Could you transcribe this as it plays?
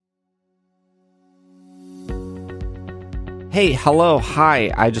Hey, hello,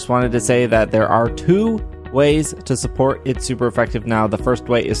 hi. I just wanted to say that there are two ways to support It's Super Effective Now. The first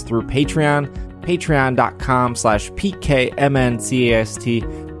way is through Patreon,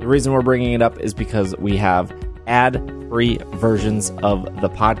 patreon.com/PKMNCAST. The reason we're bringing it up is because we have ad-free versions of the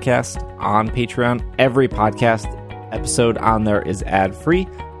podcast on Patreon. Every podcast episode on there is ad-free.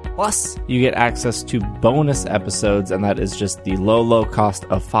 Plus, you get access to bonus episodes, and that is just the low cost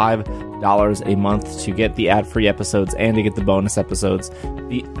of $5 a month to get the ad-free episodes and to get the bonus episodes.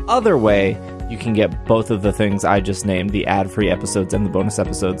 The other way you can get both of the things I just named, the ad-free episodes and the bonus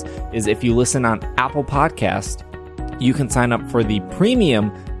episodes, is if you listen on Apple Podcast, you can sign up for the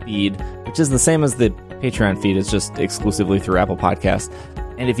premium feed, which is the same as the Patreon feed. It's just exclusively through Apple Podcast.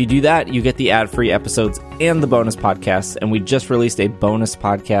 And if you do that, you get the ad-free episodes and the bonus podcasts. And we just released a bonus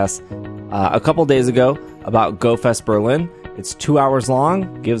podcast a couple days ago about GoFest Berlin. It's 2 hours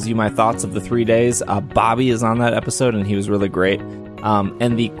long, gives you my thoughts of the 3 days. Bobby is on that episode, and he was really great.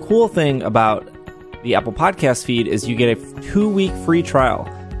 And the cool thing about the Apple Podcast feed is you get a 2-week free trial.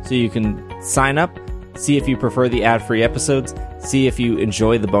 So you can sign up, see if you prefer the ad-free episodes, see if you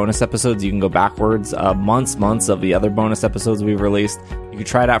enjoy the bonus episodes. You can go backwards months of the other bonus episodes we've released. You can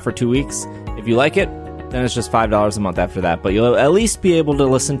try it out for 2 weeks. If you like it, then it's just $5 a month after that. But you'll at least be able to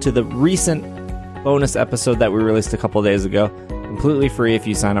listen to the recent bonus episode that we released a couple days ago, completely free if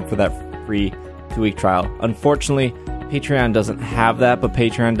you sign up for that free 2-week trial. Unfortunately, Patreon doesn't have that, but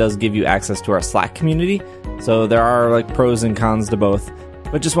Patreon does give you access to our Slack community. So there are like pros and cons to both.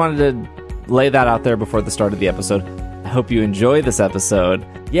 But just wanted to lay that out there before the start of the episode. I hope you enjoy this episode.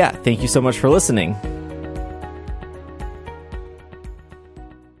 Yeah, thank you so much for listening.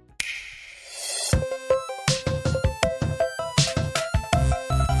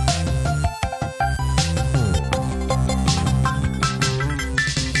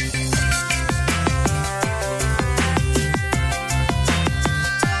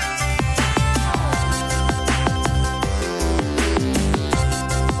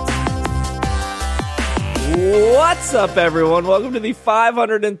 What's up, everyone? Welcome to the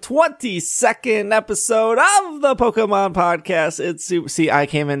 522nd episode of the Pokemon Podcast. It's super. See, I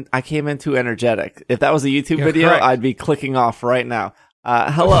came in too energetic. If that was a YouTube video, correct. I'd be clicking off right now.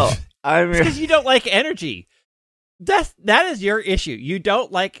 Hello, I'm because you don't like energy. That is your issue. You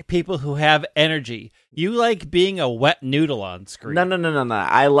don't like people who have energy. You like being a wet noodle on screen. No.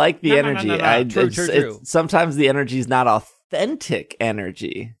 I like the energy. No. True. Sometimes the energy is not authentic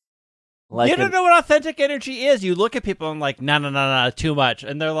energy. You don't know what authentic energy is. You look at people and like, no, too much.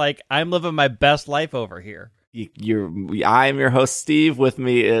 And they're like, I'm living my best life over here. I'm your host, Steve. With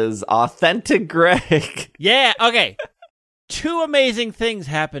me is Authentic Greg. Yeah, okay. 2 amazing things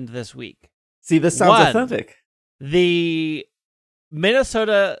happened this week. See, this sounds authentic. The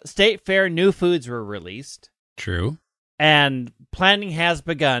Minnesota State Fair new foods were released. True. And planning has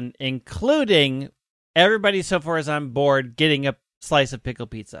begun, including everybody so far is on board getting a slice of pickle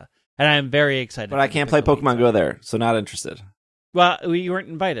pizza. And I'm very excited. But I can't play Pokemon Go there, so not interested. Well, you weren't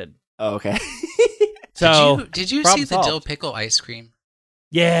invited. Oh, okay. So did you see the dill pickle ice cream?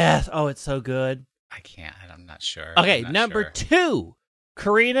 Yes. Oh, it's so good. I'm not sure. Okay, number 2.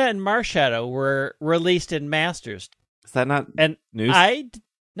 Karina and Marshadow were released in Masters. Is that not news?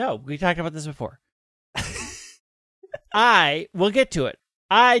 No, we talked about this before. We'll get to it.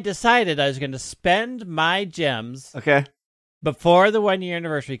 I decided I was going to spend my gems. Okay. Before the 1-year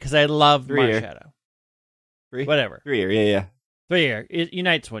anniversary, because I love 3 year. Marshadow. 3? Whatever. 3 year, yeah. 3 year. It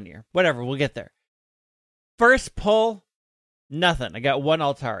unites 1 year. Whatever, we'll get there. First pull, nothing. I got 1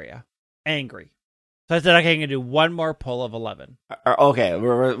 Altaria. Angry. So I said, okay, I'm going to do 1 more pull of 11. Okay,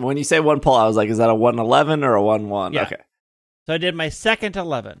 when you say 1 pull, I was like, is that a 111 or a 1-1? Yeah. Okay. So I did my second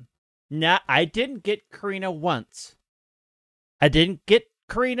 11. Now, I didn't get Karina once. I didn't get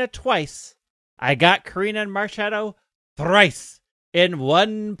Karina twice. I got Karina and Marshadow thrice in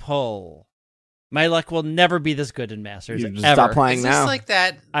 1 pull. My luck will never be this good in Masters. You just ever. stop playing Is now. this like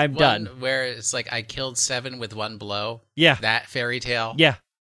that I'm done. Where it's like I killed 7 with 1 blow? Yeah. That fairy tale? Yeah.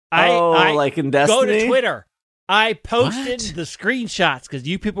 I like in Destiny? Go to Twitter. I posted What? the screenshots because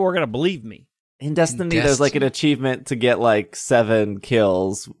you people were going to believe me. In Destiny, there's like an achievement to get like 7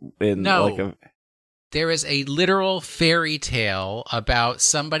 kills in No. There is a literal fairy tale about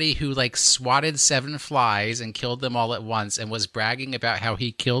somebody who like swatted 7 flies and killed them all at once and was bragging about how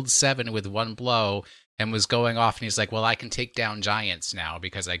he killed 7 with 1 blow and was going off and he's like, well, I can take down giants now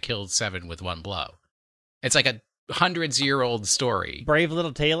because I killed 7 with 1 blow. It's like a 100-year-old story. Brave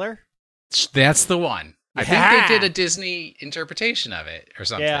Little Taylor? That's the one. I think they did a Disney interpretation of it or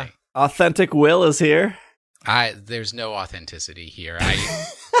something. Yeah. Authentic Will is here. There's no authenticity here.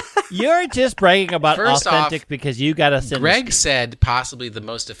 You're just bragging about First authentic off, because you got us in. Greg said possibly the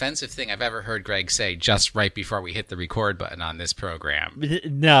most offensive thing I've ever heard Greg say just right before we hit the record button on this program.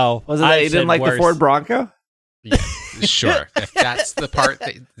 No. Was it that you didn't like the Ford Bronco? Yeah, sure. If that's the part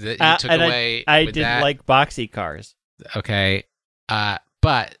that you took away. I with didn't that, like boxy cars. Okay.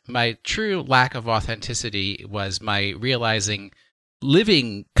 But my true lack of authenticity was my realizing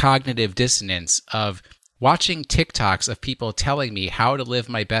living cognitive dissonance of watching TikToks of people telling me how to live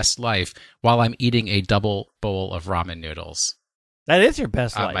my best life while I'm eating a double bowl of ramen noodles. That is your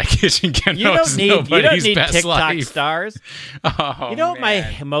best On life. my kitchen counter. You don't need TikTok life. stars. Oh, You know what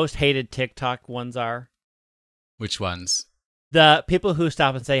man. my most hated TikTok ones are? Which ones? The people who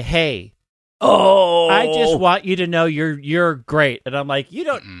stop and say, "Hey, Oh, I just want you to know you're great." And I'm like, "You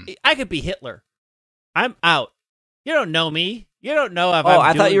don't Mm-mm. I could be Hitler. I'm out. You don't know me. You don't know if Oh, I'm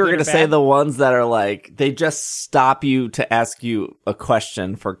I thought doing you were good or going to say bad." the ones that are like they just stop you to ask you a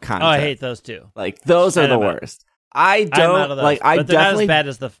question for content. Oh, I hate those too. Like those are And the I'm out. worst. I I'm don't out of those. like. I but they're not definitely, as bad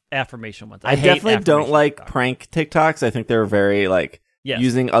as the affirmation ones. I hate definitely don't affirmation like TikTok. prank TikToks. I think they're very like Yes.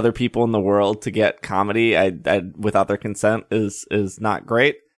 using other people in the world to get comedy. I without their consent is not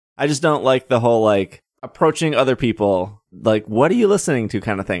great. I just don't like the whole like approaching other people like what are you listening to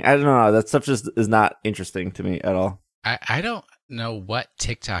kind of thing. I don't know. That stuff just is not interesting to me at all. I don't know what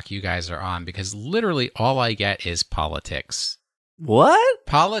TikTok you guys are on because literally all I get is politics. What?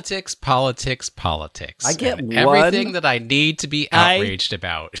 Politics. I get And one. everything that I need to be outraged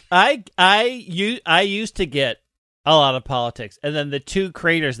about. I used to get a lot of politics, and then the two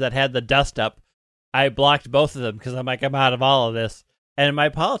creators that had the dust up, I blocked both of them because I'm like, I'm out of all of this, and my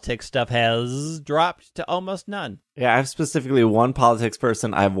politics stuff has dropped to almost none. Yeah, I have specifically one politics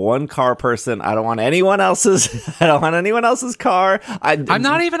person. I have one car person. I don't want anyone else's. I don't want anyone else's car. I'm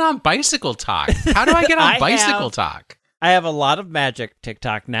not even on Bicycle Talk. How do I get on Bicycle Talk? I have a lot of Magic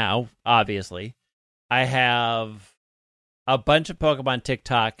TikTok now, obviously. I have a bunch of Pokemon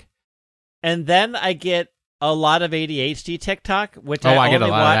TikTok, and then I get a lot of ADHD TikTok, which I I get a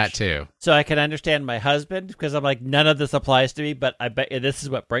only lot watch of that too. so I can understand my husband, because I'm like, none of this applies to me, but I bet this is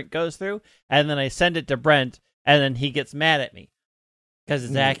what Brent goes through. And then I send it to Brent, and then he gets mad at me because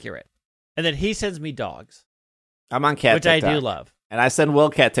it's accurate. And then he sends me dogs, I'm on cat which TikTok. I do love. And I send Will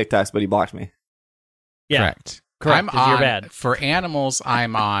cat TikToks, but he blocked me. Yeah, Correct. correct, 'cause you're bad. For animals,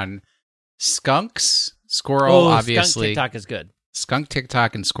 I'm on skunks, squirrel, obviously. Skunk TikTok is good. Skunk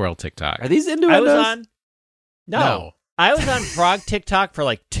TikTok and squirrel TikTok. Are these innuendos? I was on... No. I was on frog TikTok for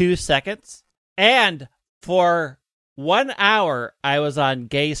like 2 seconds, and for 1 hour I was on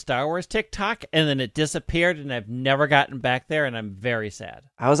gay Star Wars TikTok, and then it disappeared, and I've never gotten back there, and I'm very sad.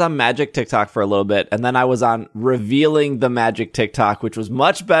 I was on Magic TikTok for a little bit, and then I was on Revealing the Magic TikTok, which was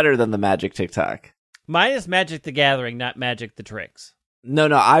much better than the Magic TikTok. Mine is Magic the Gathering, not Magic the Tricks. No,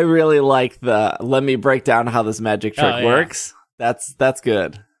 I really like the let me break down how this magic trick Oh, yeah. works. That's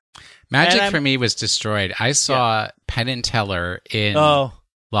good. Magic And for me was destroyed. I saw Penn and Teller in Oh,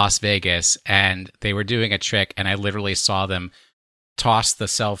 Las Vegas, and they were doing a trick, and I literally saw them toss the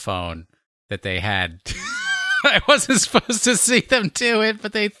cell phone that they had. I wasn't supposed to see them do it,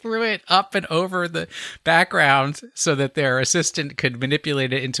 but they threw it up and over the background so that their assistant could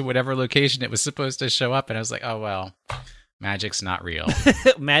manipulate it into whatever location it was supposed to show up. And I was like, oh, well, magic's not real.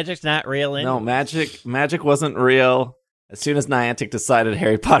 Magic's not real. No, magic wasn't real. As soon as Niantic decided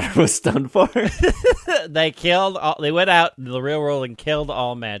Harry Potter was done for. They went out in the real world and killed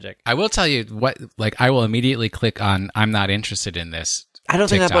all magic. I will tell you what, like, I will immediately click on I'm not interested in this. I don't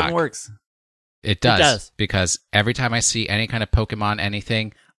think that TikTok. button works. It does, does. because every time I see any kind of Pokemon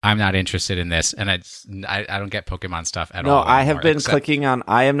anything, I'm not interested in this, and I don't get Pokemon stuff at all. No, I have anymore, been except- clicking on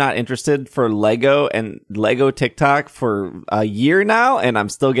I am not interested for Lego and Lego TikTok for a year now, and I'm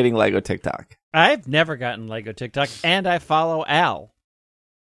still getting Lego TikTok. I've never gotten Lego TikTok, and I follow Al.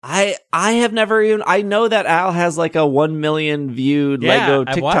 I have never even. I know that Al has like a 1 million viewed Yeah, Lego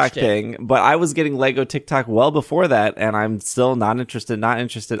I've TikTok watched it. thing, but I was getting Lego TikTok well before that, and I'm still not interested.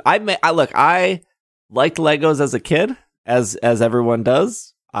 I liked Legos as a kid, as everyone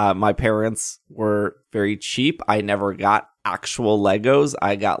does. My parents were very cheap. I never got actual Legos.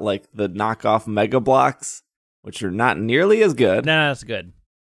 I got like the knockoff Mega Blocks, which are not nearly as good. No, that's good.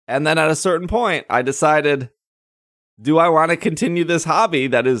 And then at a certain point, I decided, do I want to continue this hobby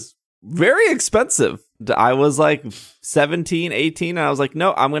that is very expensive? I was like 17, 18, and I was like,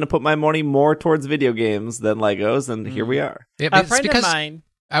 no, I'm going to put my money more towards video games than Legos, and here we are. Yeah, but A it's friend because of mine.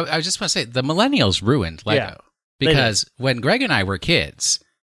 I just want to say the millennials ruined Lego. Yeah, they Because when Greg and I were kids,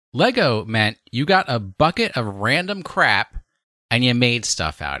 Lego meant you got a bucket of random crap and you made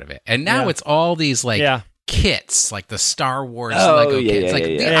stuff out of it. And now Yeah. it's all these like Yeah. kits, like the Star Wars Oh, Lego yeah, kits. yeah, Like, yeah,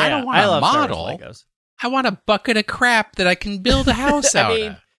 dude, yeah. I don't want a love Star Wars model. Legos. I want a bucket of crap that I can build a house out I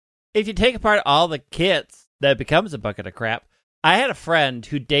mean, of. if you take apart all the kits, that becomes a bucket of crap. I had a friend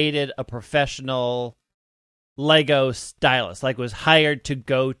who dated a professional Lego stylist, like was hired to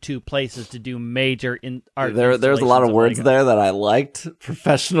go to places to do major art. There's a lot of words Lego. there that I liked.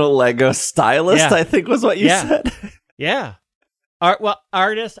 Professional Lego stylist, Yeah. I think was what you Yeah. said. Yeah.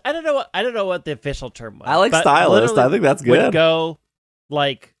 Artist. I don't know what the official term was. I like but stylist. literally I think that's would good. go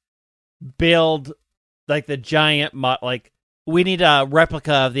like build like the giant like we need a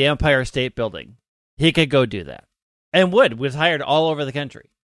replica of the Empire State Building. He could go do that, and was hired all over the country.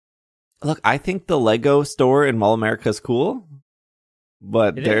 Look, I think the Lego store in Mall America is cool,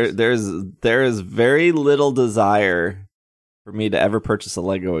 but It is. there is very little desire for me to ever purchase a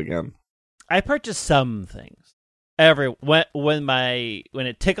Lego again. I purchase some things when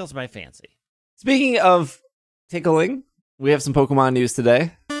it tickles my fancy. Speaking of tickling, we have some Pokemon news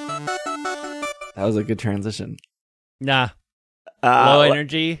today. That was a good transition. Nah, low Uh,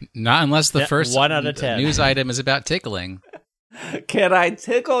 energy. Not unless the Yeah, first 1 out of 10. news item is about tickling. Can I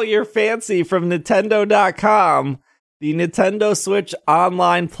tickle your fancy from Nintendo.com? The Nintendo Switch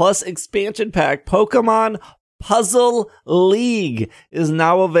Online Plus expansion pack Pokemon Puzzle League is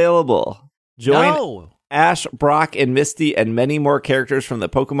now available. Join No. Ash, Brock, and Misty and many more characters from the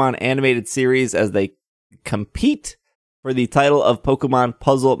Pokemon animated series as they compete for the title of Pokemon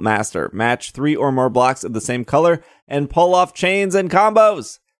Puzzle Master. Match 3 or more blocks of the same color and pull off chains and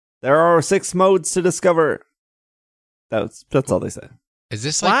combos. There are 6 modes to discover. That's all they say. Is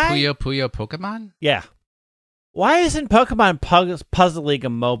this like Why? Puyo Puyo Pokemon? Yeah. Why isn't Pokemon Puzzle League a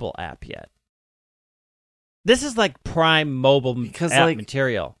mobile app yet? This is like prime mobile Because, app like-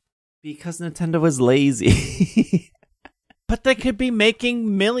 material. Because Nintendo is lazy. But they could be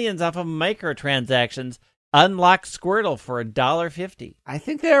making millions off of microtransactions. Unlock Squirtle for $1.50. I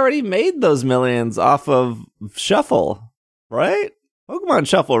think they already made those millions off of Shuffle, right? Pokemon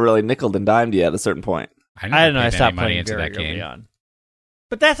Shuffle really nickeled and dimed you at a certain point. I don't know. I paid any stopped money playing into very that early game. on.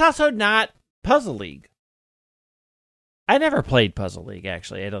 But that's also not Puzzle League. I never played Puzzle League,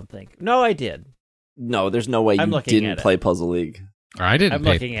 actually. I don't think. No, I did. No, there's no way I'm you looking didn't at it. play Puzzle League. Or I didn't I'm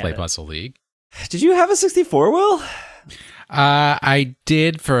looking at play it. Puzzle League. Did you have a 64, Will? I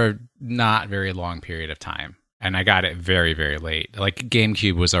did for a not very long period of time. And I got it very, very late. Like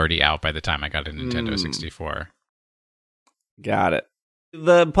GameCube was already out by the time I got a Nintendo 64. Got it.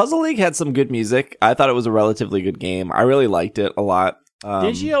 The Puzzle League had some good music. I thought it was a relatively good game. I really liked it a lot.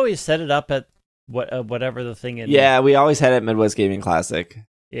 Did you always set it up at whatever the thing is? Yeah, we always had it at Midwest Gaming Classic.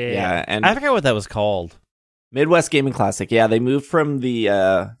 Yeah. and I forgot what that was called. Midwest Gaming Classic. Yeah, they moved from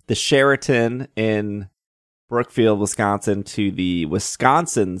the Sheraton in Brookfield, Wisconsin, to the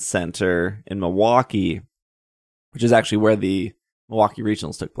Wisconsin Center in Milwaukee, which is actually where the Milwaukee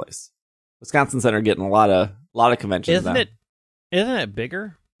Regionals took place. Wisconsin Center getting a lot of conventions. Isn't now. it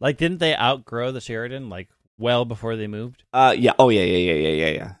bigger? Like, didn't they outgrow the Sheridan like well before they moved? Yeah. Oh,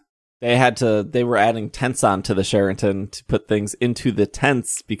 yeah. They were adding tents onto the Sheraton to put things into the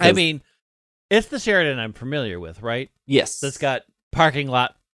tents because I mean, it's the Sheridan I'm familiar with, right? yes, That's got parking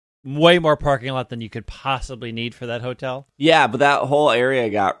lot, way more parking lot than you could possibly need for that hotel. yeah, but that whole area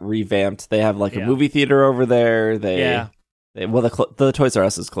got revamped. They have like a Yeah. movie theater over there. Yeah. The Toys R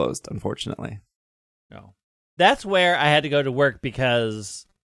Us is closed, unfortunately. No. That's where I had to go to work because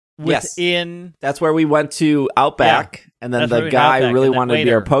Yes. within That's where we went to Outback, and then That's where the we went to guy Outback, really and that wanted to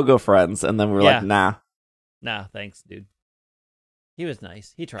be our waiter- pogo friends, and then we were Yeah. like, nah. Nah, thanks, dude. He was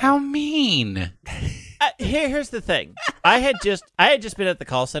nice. He tried. How mean. Here's the thing. I had just been at the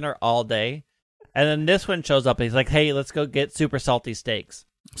call center all day, and then this one shows up and he's like, "Hey, let's go get super salty steaks."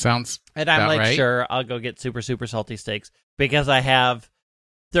 Sounds And I'm about like, right. "Sure, I'll go get super salty steaks because I have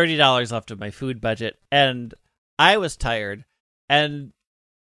 $30 left of my food budget." And I was tired, and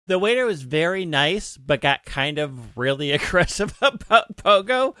the waiter was very nice, but got kind of really aggressive about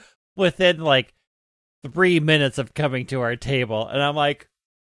pogo within like 3 minutes of coming to our table, and I'm like,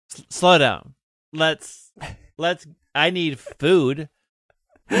 "Slow down. Let's. I need food."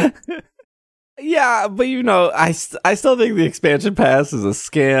 Yeah, but I still think the expansion pass is a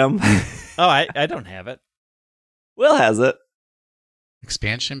scam. Oh, I don't have it. Will has it.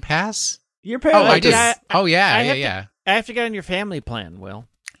 Expansion pass? You're Oh, paying. I like did. I- Oh, yeah, I yeah, have to- yeah. I have to get on your family plan, Will.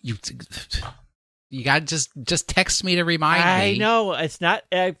 You got to just text me to remind I me. know it's not.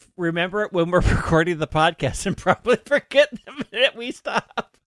 I remember it when we're recording the podcast and probably forget the minute we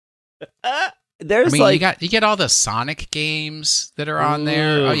stop. There's I mean, like you get all the Sonic games that are on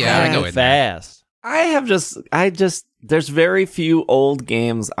there. Ooh, Oh yeah, I go in there. fast. I just there's very few old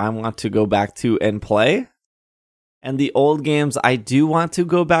games I want to go back to and play. And the old games I do want to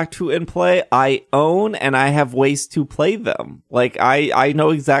go back to and play, I own, and I have ways to play them. Like, I know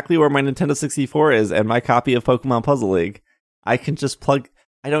exactly where my Nintendo 64 is and my copy of Pokemon Puzzle League. I can just plug...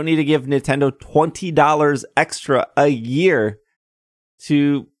 I don't need to give Nintendo $20 extra a year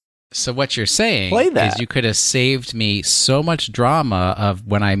to... So what you're saying play that. is you could have saved me so much drama of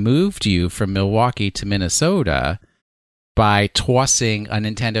when I moved you from Milwaukee to Minnesota by tossing a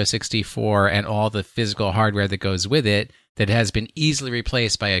Nintendo 64 and all the physical hardware that goes with it that has been easily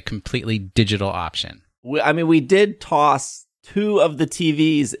replaced by a completely digital option. We did toss 2 of the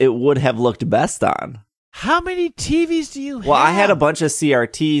TVs it would have looked best on. How many TVs do you have? Well, I had a bunch of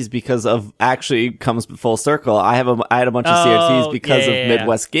CRTs because of... Actually, comes full circle. I had a bunch of CRTs because of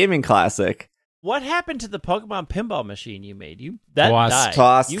Midwest Gaming Classic. What happened to the Pokemon pinball machine you made? That Lost. died.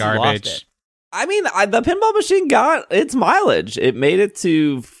 Tossed. You Garbage. lost it. I mean, the pinball machine got its mileage. It made it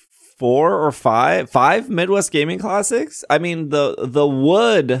to 4 or 5 Midwest Gaming Classics. I mean, the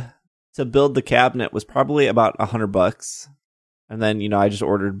wood to build the cabinet was probably about $100. And then, I just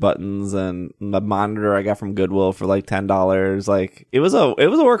ordered buttons and the monitor I got from Goodwill for like $10. Like, it was a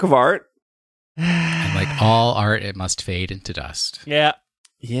work of art. And like all art, it must fade into dust. Yeah.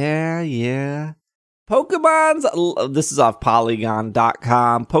 Yeah. Pokemon's, this is off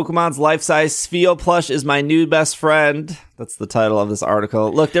Polygon.com. Pokemon's life-size Spheal plush is my new best friend. That's the title of this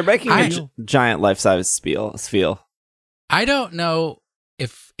article. Look, they're making a giant life-size Spheal. I don't know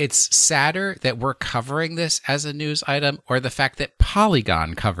if it's sadder that we're covering this as a news item or the fact that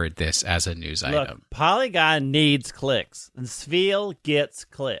Polygon covered this as a news item. Polygon needs clicks, and Spheal gets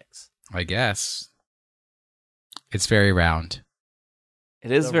clicks. I guess. It's very round.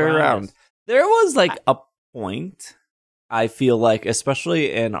 It is very round. There was like a point, I feel like,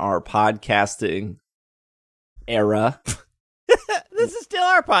 especially in our podcasting era... This is still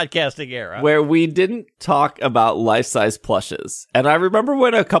our podcasting era. Where we didn't talk about life-size plushes. And I remember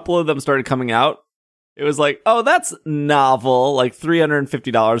when a couple of them started coming out, it was like, oh, that's novel, like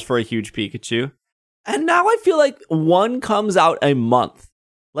 $350 for a huge Pikachu. And now I feel like one comes out a month.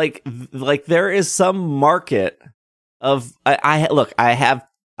 Like there is some market of... I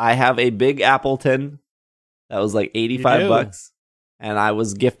have a big Appleton that was like $85. And I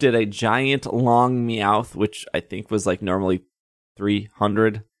was gifted a giant long Meowth, which I think was like normally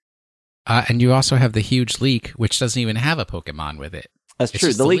 $300. And you also have the huge Leak, which doesn't even have a Pokemon with it. That's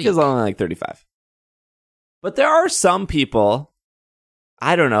true. The Leak is only like $35. But there are some people,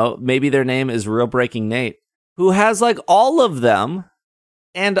 I don't know, maybe their name is Real Breaking Nate, who has like all of them.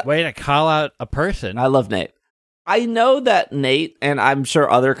 And way to call out a person. I love Nate. I know that Nate, and I'm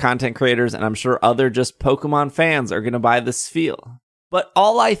sure other content creators, and I'm sure other just Pokemon fans are going to buy this Spheal. But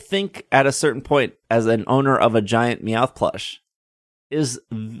all I think at a certain point, as an owner of a giant Meowth plush, is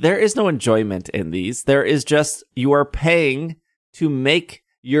there is no enjoyment in these. There is just, you are paying to make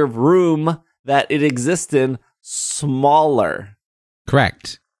your room that it exists in smaller.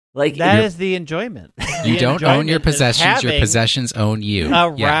 Correct. Like that is the enjoyment. You don't own your possessions, your possessions own you. A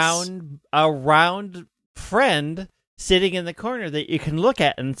round friend sitting in the corner that you can look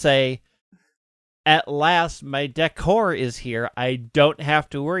at and say, at last, my decor is here. I don't have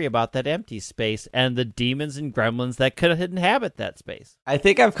to worry about that empty space and the demons and gremlins that could inhabit that space. I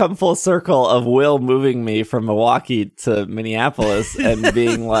think I've come full circle of Will moving me from Milwaukee to Minneapolis and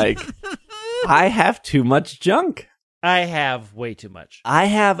being like, I have too much junk. I have way too much. I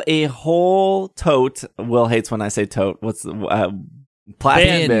have a whole tote. Will hates when I say tote. What's the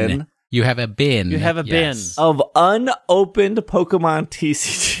plastic bin. You have a bin. You have a bin of unopened Pokemon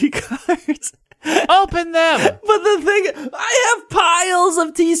TCG cards. Open them. But the thing, I have piles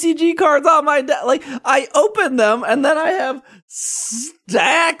of TCG cards on my desk. Like, I open them, and then I have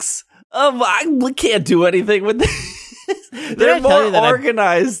stacks of... I can't do anything with this. They're more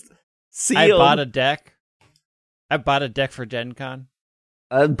organized, sealed. I bought a deck. I bought a deck for Gen Con.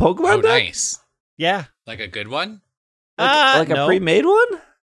 A Pokemon deck? Nice. Yeah. Like a good one? Like a pre-made one?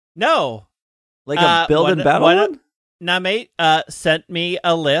 No. Like a build and battle one? Namate sent me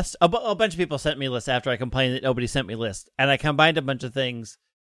a list. A bunch of people sent me a list after I complained that nobody sent me a list. And I combined a bunch of things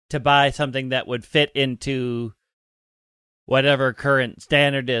to buy something that would fit into whatever current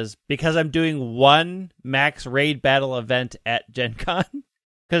standard is. Because I'm doing one max raid battle event at Gen Con.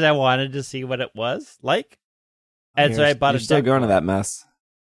 Because I wanted to see what it was like. And so I bought a deck. You're still going to that mess.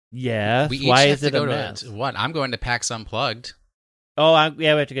 Yes. We each Why have is to it go a mess? to one. I'm going to PAX Unplugged. Oh,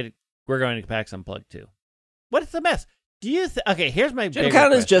 yeah, we have to get. We're going to PAX Unplugged too. What is the mess? Do you okay? Here's my Gen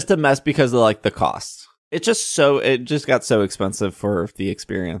Con is just a mess because of like the cost. It just got so expensive for the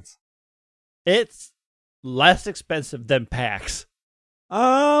experience. It's less expensive than PAX.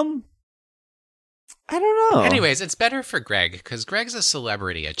 I I don't know. Anyways, it's better for Greg because Greg's a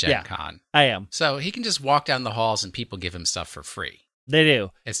celebrity at Gen Yeah. Con. I am. So he can just walk down the halls and people give him stuff for free. They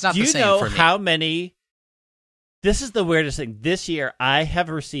do. It's not Do the you same know for me. how many? This is the weirdest thing. This year, I have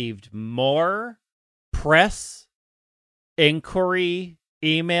received more press inquiry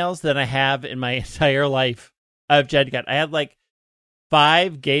emails than I have in my entire life of Gen Con. I had like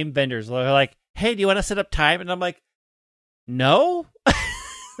 5 game vendors. They're like, "Hey, do you want to set up time?" And I'm like, "No."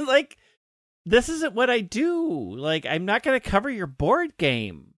 Like, this isn't what I do. Like, I'm not going to cover your board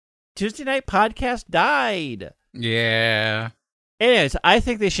game. Tuesday Night Podcast died. Yeah. Anyways, I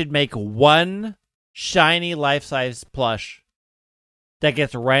think they should make one shiny life-size plush that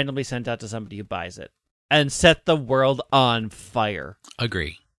gets randomly sent out to somebody who buys it and set the world on fire.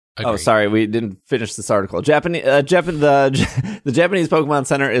 Agree. Oh, sorry, we didn't finish this article. The Japanese Pokemon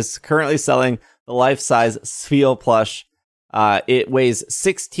Center is currently selling the life-size Spheal plush. It weighs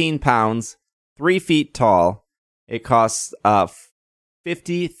 16 pounds, 3 feet tall. It costs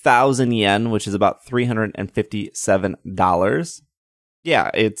 50,000 yen, which is about $357.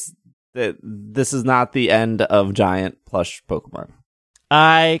 Yeah, this is not the end of giant plush Pokemon.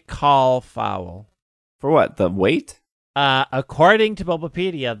 I call foul. For what? The weight? According to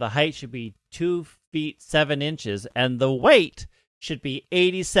Bulbapedia, the height should be 2 feet 7 inches, and the weight should be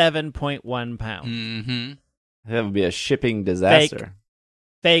 87.1 pounds. Mm-hmm. That would be a shipping disaster.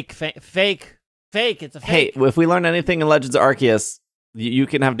 Fake. It's a fake. Hey, if we learn anything in Legends of Arceus, you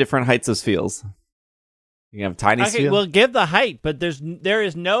can have different heights of Spheals. You can have tiny Okay, Spheal. we'll give the height, but there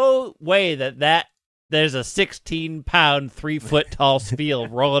is no way that there's a 16-pound, 3-foot tall Spheal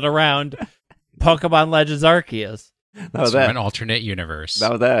rolling around Pokemon Legends Arceus. That was From that. an alternate universe.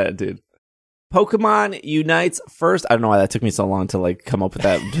 That was that, dude. Pokemon Unite's first. I don't know why that took me so long to come up with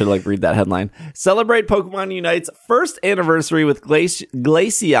that to read that headline. Celebrate Pokemon Unite's first anniversary with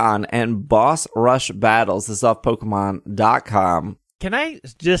Glaceon and Boss Rush battles. This is off Pokemon.com. Can I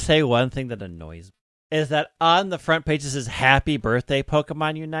just say one thing that annoys me? Is that on the front page it says Happy Birthday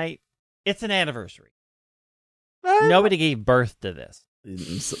Pokemon Unite? It's an anniversary. Nobody gave birth to this.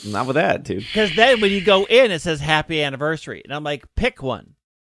 Not with that, dude. Because then when you go in, it says Happy Anniversary. And I'm like, pick one.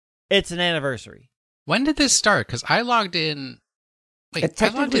 It's an anniversary. When did this start? Because I logged in. It I logged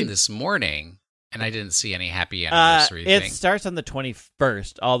technically- in this morning and I didn't see any happy anniversary It thing. starts on the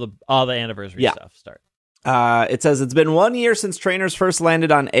 21st. All the anniversary Yeah. stuff starts. It says it's been 1 year since trainers first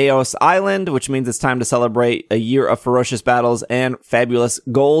landed on Eos Island, which means it's time to celebrate a year of ferocious battles and fabulous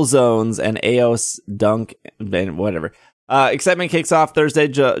goal zones and Eos Dunk and whatever. Excitement kicks off Thursday,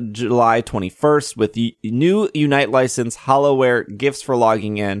 July 21st with new Unite license, Hollowware gifts for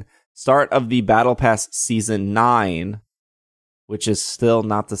logging in, start of the Battle Pass Season 9, which is still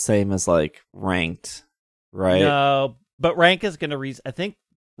not the same as ranked, right? No, but rank is going to I think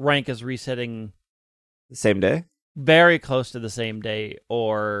rank is resetting The same day? very close to the same day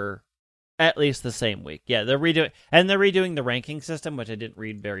or at least the same week. Yeah, they're redoing the ranking system, which I didn't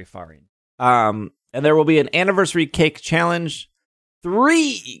read very far in. And there will be an anniversary cake challenge.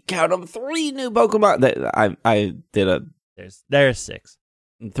 3 new Pokemon. I did There's 6.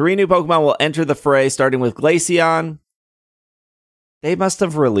 3 new Pokemon will enter the fray, starting with Glaceon. They must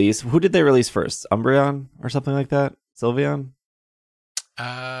have released. Who did they release first? Umbreon or something like that? Sylveon,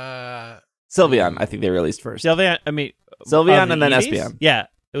 I think they released first. Sylveon, Sylveon and then Eevees? Espeon. Yeah,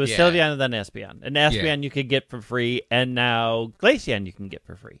 it was Yeah. Sylveon and then Espeon. And Espeon you could get for free, and now Glaceon you can get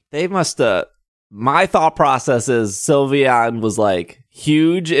for free. They must have. My thought process is Sylveon was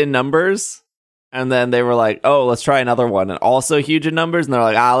huge in numbers, and then they were like, "Oh, let's try another one," and also huge in numbers, and they're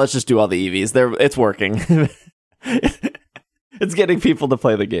like, let's just do all the EVs. It's working. It's getting people to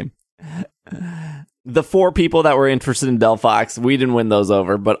play the game. The 4 people that were interested in Delphox, we didn't win those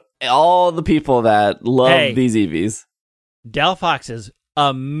over, but all the people that love these EVs. Delphox is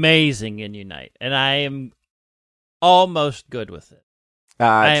amazing in Unite, and I am almost good with it.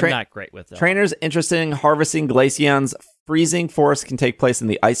 I am not great with it. Trainers interested in harvesting Glaceon's freezing forest can take place in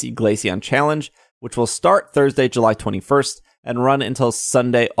the Icy Glaceon Challenge, which will start Thursday, July 21st, and run until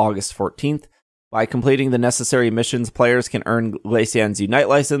Sunday, August 14th. By completing the necessary missions, players can earn Glaceon's Unite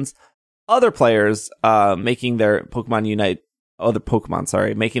license. Other players making their Pokemon Unite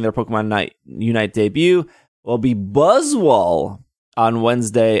Unite debut will be Buzzwole on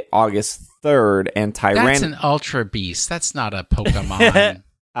Wednesday, August 3rd, and That's an Ultra Beast. That's not a Pokemon.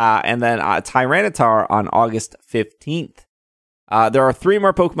 and then Tyranitar on August 15th. There are 3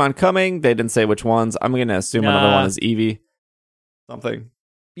 more Pokemon coming. They didn't say which ones. I'm going to assume another one is Eevee. Something.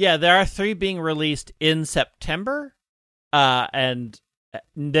 Yeah, there are 3 being released in September, and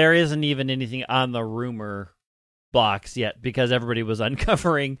there isn't even anything on the rumor box yet because everybody was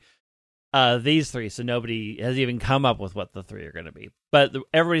uncovering these three, so nobody has even come up with what the three are going to be. But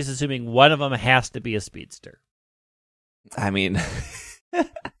everybody's assuming one of them has to be a speedster. I mean,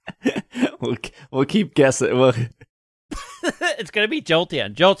 we'll keep guessing. It's going to be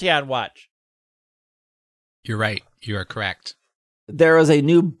Jolteon. Jolteon, watch. You're right. You are correct. There is a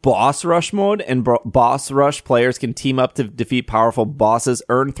new boss rush mode, and boss rush players can team up to defeat powerful bosses,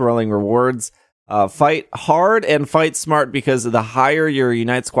 earn thrilling rewards, fight hard and fight smart, because the higher your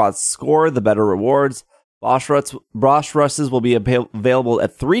Unite Squad score, the better rewards. Boss rushes will be available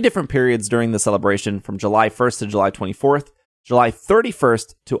at 3 different periods during the celebration, from July 1st to July 24th, July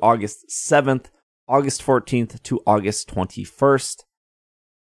 31st to August 7th, August 14th to August 21st.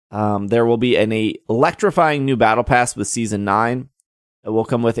 There will be an electrifying new battle pass with Season 9. It will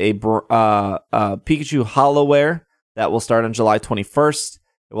come with a Pikachu Hollowware that will start on July 21st.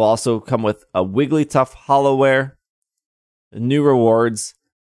 It will also come with a Wigglytuff Hollowware. New rewards.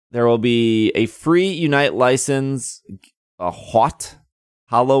 There will be a free Unite license, a Haute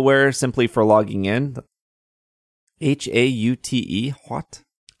Hollowware, simply for logging in. Haute? Haute?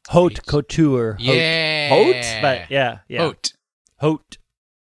 Haute Couture. Yeah. Haute? But yeah. Haute. Haute.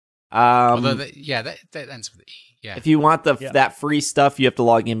 Although that ends with E. Yeah. If you want that free stuff, you have to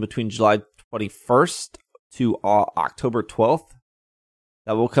log in between July 21st to October 12th.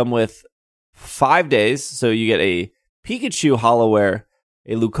 That will come with 5 days. So you get a Pikachu Hollowware,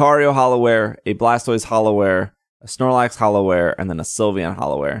 a Lucario Holloware, a Blastoise Holloware, a Snorlax Holloware, and then a Sylveon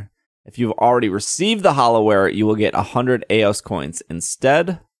Holloware. If you've already received the Holloware, you will get 100 Eos coins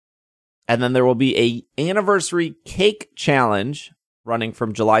instead. And then there will be a Anniversary Cake Challenge running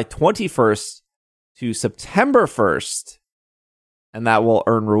from July 21st to September 1st, and that will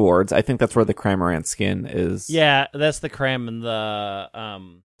earn rewards. I think that's where the Cramorant skin is. Yeah, that's the Cram and the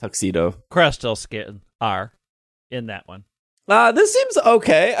Tuxedo. Crystal skin are in that one. This seems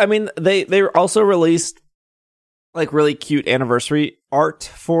okay. I mean, they also released like really cute anniversary art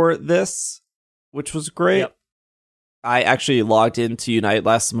for this, which was great. Yep. I actually logged into Unite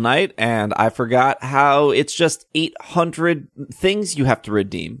last night, and I forgot how it's just 800 things you have to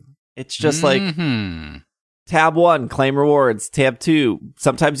redeem. It's just like tab 1, claim rewards. Tab 2,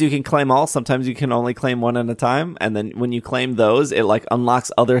 sometimes you can claim all, sometimes you can only claim one at a time. And then when you claim those, it like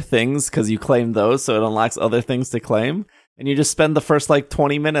unlocks other things because you claim those, so it unlocks other things to claim. And you just spend the first like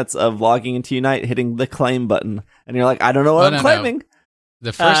 20 minutes of logging into Unite hitting the claim button. And you're like, I don't know what I'm claiming. No.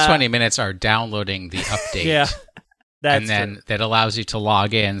 The first 20 minutes are downloading the update. Yeah. And then that allows you to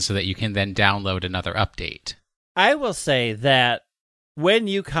log in so that you can then download another update. I will say that when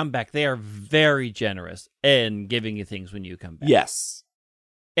you come back, they are very generous in giving you things when you come back. Yes.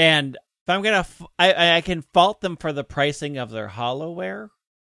 And if I'm going to... I can fault them for the pricing of their Hollowware,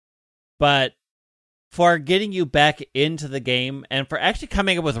 but for getting you back into the game and for actually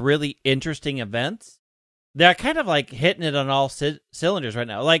coming up with really interesting events, they're kind of like hitting it on all cylinders right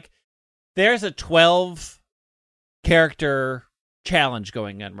now. Like, there's a 12-character challenge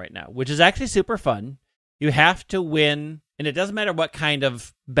going on right now, which is actually super fun. You have to win... And it doesn't matter what kind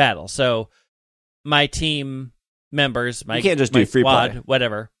of battle. So my team members, you can't just do free squad, play.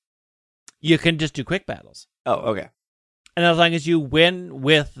 Whatever. You can just do quick battles. Oh, okay. And as long as you win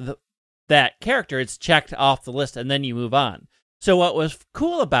with that character, it's checked off the list, and then you move on. So what was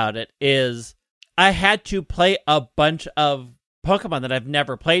cool about it is I had to play a bunch of Pokemon that I've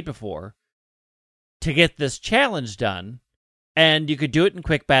never played before to get this challenge done. And you could do it in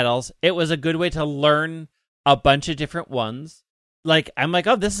quick battles. It was a good way to learn a bunch of different ones. Like, I'm like,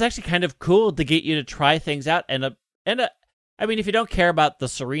 oh, this is actually kind of cool to get you to try things out. I mean, if you don't care about the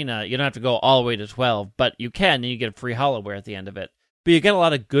Serena, you don't have to go all the way to 12, but you can, and you get a free Hollowware at the end of it. But you get a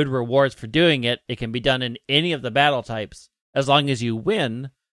lot of good rewards for doing it. It can be done in any of the battle types, as long as you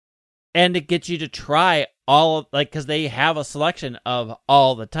win. And it gets you to try all of, like, because they have a selection of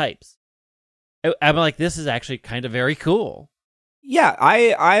all the types. I'm like, this is actually kind of very cool. Yeah,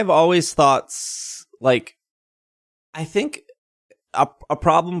 I've always thought, like, I think a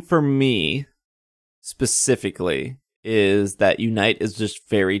problem for me specifically is that Unite is just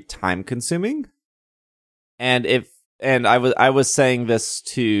very time consuming. And I was saying this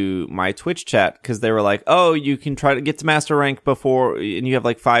to my Twitch chat because they were like, "Oh, you can try to get to master rank before and you have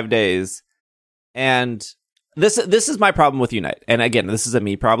like 5 days." And this is my problem with Unite. And again, this is a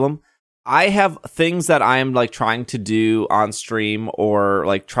me problem. I have things that I'm like trying to do on stream or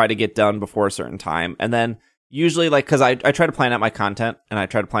like try to get done before a certain time. And then usually like, cause I try to plan out my content and I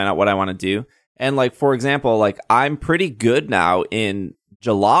try to plan out what I want to do. And like, for example, like I'm pretty good now in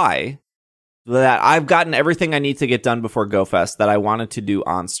July that I've gotten everything I need to get done before GoFest that I wanted to do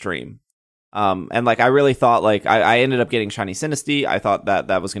on stream. And like I really thought like I ended up getting Shiny Sinistea. I thought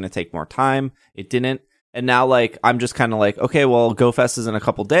that was going to take more time. It didn't. And now like I'm just kind of like, okay, well, GoFest is in a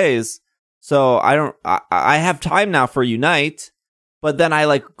couple days, so I have time now for Unite. But then I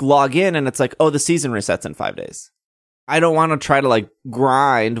like log in and it's like, oh, the season resets in 5 days. I don't want to try to like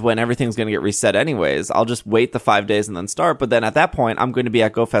grind when everything's going to get reset anyways. I'll just wait the 5 days and then start. But then at that point, I'm going to be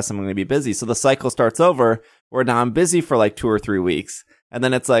at GoFest. I'm going to be busy. So the cycle starts over where now I'm busy for like 2 or 3 weeks. And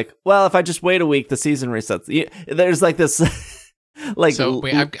then it's like, well, if I just wait a week, the season resets. There's like this, like. So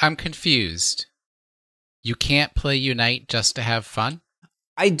wait, I'm confused. You can't play Unite just to have fun?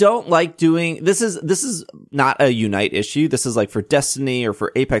 I don't like doing this is not a Unite issue. This is like for Destiny or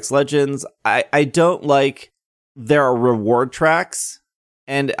for Apex Legends. I don't like there are reward tracks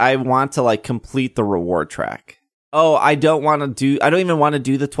and I want to like complete the reward track. Oh, I don't even want to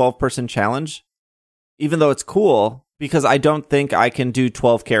do the 12-person challenge, even though it's cool, because I don't think I can do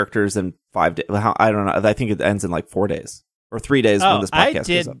 12 characters in 5 days. I don't know. I think it ends in like 4 days or 3 days when this podcast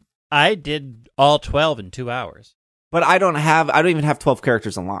goes up. I did all 12 in 2 hours. But I don't even have 12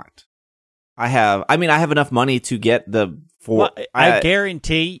 characters unlocked. I have enough money to get the 4. Well, I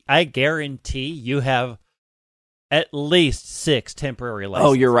guarantee you have at least 6 temporary licenses.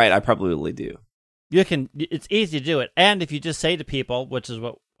 Oh, you're right. I probably do. It's easy to do it. And if you just say to people, which is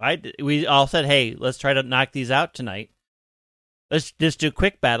what I did, we all said, hey, let's try to knock these out tonight. Let's just do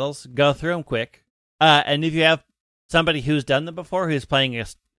quick battles, go through them quick. And if you have somebody who's done them before, who's playing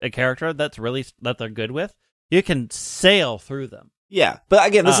a character that they're good with, you can sail through them. Yeah, but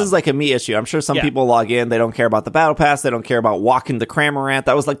again, this is like a me issue. I'm sure some people log in, they don't care about the battle pass, they don't care about walking the Cramorant.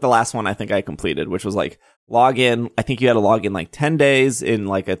 That was like the last one I think I completed, which was like log in. I think you had to log in like 10 days in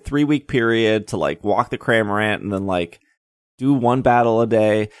like a 3-week period to like walk the Cramorant and then like do 1 battle a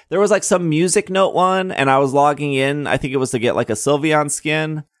day. There was like some music note one, and I was logging in. I think it was to get like a Sylveon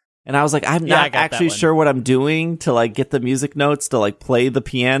skin. And I was like, I'm not actually sure what I'm doing to like get the music notes to like play the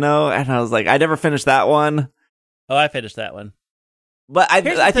piano. And I was like, I never finished that one. Oh, I finished that one. But I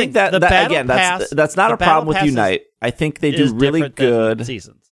think that again, that's not a problem with Unite. I think they do really good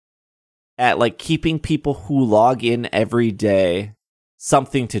seasons at like keeping people who log in every day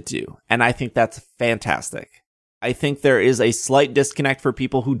something to do. And I think that's fantastic. I think there is a slight disconnect for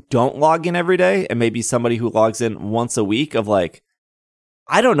people who don't log in every day and maybe somebody who logs in once a week of like,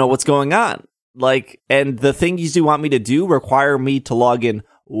 I don't know what's going on. Like, and the things you want me to do require me to log in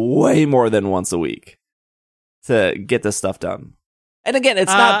way more than once a week to get this stuff done. And again,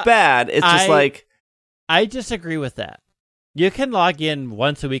 it's not bad. It's just like... I disagree with that. You can log in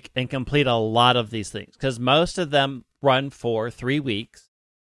once a week and complete a lot of these things, because most of them run for 3 weeks,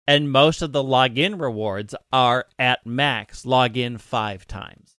 and most of the login rewards are at max log in 5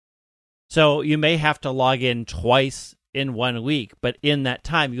 times. So you may have to log in twice in 1 week, but in that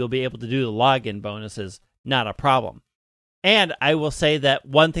time, you'll be able to do the login bonuses, not a problem. And I will say that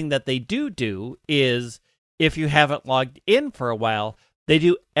one thing that they do is, if you haven't logged in for a while, they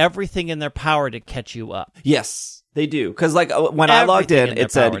do everything in their power to catch you up. Yes, they do. Because like when I logged in,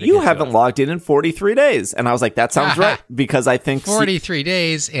 it said, you haven't logged in 43 days. And I was like, that sounds right. Because I think... 43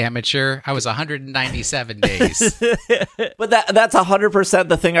 days, amateur. I was 197 days. But that's 100%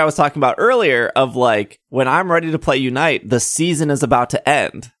 the thing I was talking about earlier of like, when I'm ready to play Unite, the season is about to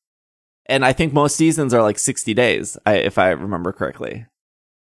end. And I think most seasons are like 60 days, if I remember correctly.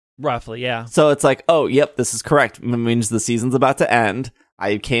 Roughly, yeah. So it's like, oh, yep, this is correct. It means the season's about to end.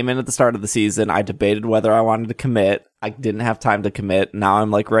 I came in at the start of the season. I debated whether I wanted to commit. I didn't have time to commit. Now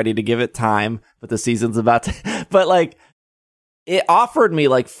I'm like ready to give it time, but the season's about to... But like, it offered me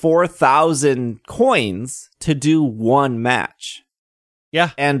like 4,000 coins to do 1 match.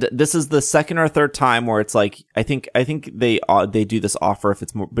 Yeah. And this is the second or third time where it's like, I think they do this offer if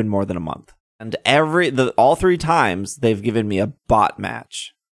it's been more than a month. And all 3 times they've given me a bot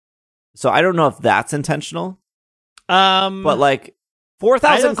match. So I don't know if that's intentional. But like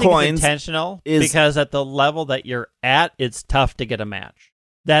 4,000 coins it's intentional because at the level that you're at, it's tough to get a match.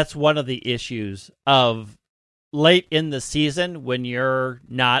 That's one of the issues of late in the season when you're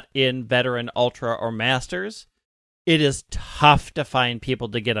not in Veteran, Ultra, or Masters. It is tough to find people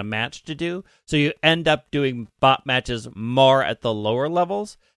to get a match to do. So you end up doing bot matches more at the lower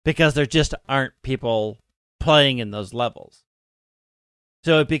levels because there just aren't people playing in those levels.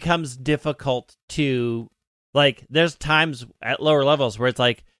 So it becomes difficult to, like, there's times at lower levels where it's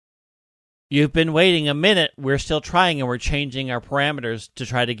like, you've been waiting a minute, we're still trying, and we're changing our parameters to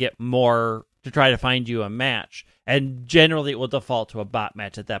try to get more, to try to find you a match. And generally it will default to a bot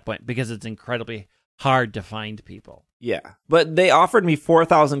match at that point because it's incredibly hard to find people. Yeah, but they offered me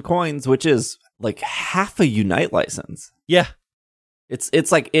 4,000 coins, which is like half a Unite license. Yeah.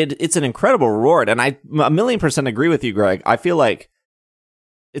 It's like it's an incredible reward, and I 1,000,000% agree with you, Greg. I feel like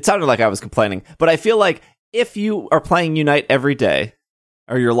it sounded like I was complaining, but I feel like if you are playing Unite every day,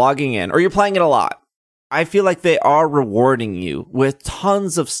 or you're logging in, or you're playing it a lot, I feel like they are rewarding you with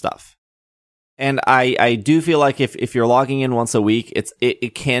tons of stuff. And I do feel like if you're logging in once a week,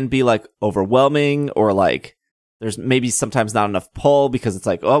 it can be like overwhelming, or like there's maybe sometimes not enough pull because it's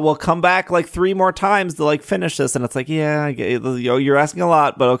like, oh, well, come back like 3 more times to like finish this. And it's like, yeah, you're asking a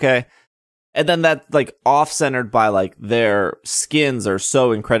lot, but okay. And then that like off-centered by like their skins are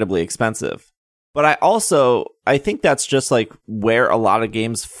so incredibly expensive. But I think that's just like where a lot of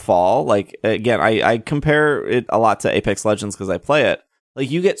games fall. Like, again, I compare it a lot to Apex Legends because I play it. Like,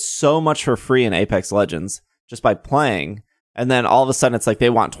 you get so much for free in Apex Legends just by playing. And then all of a sudden, it's like they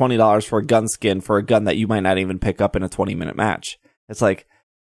want $20 for a gun skin for a gun that you might not even pick up in a 20-minute match. It's like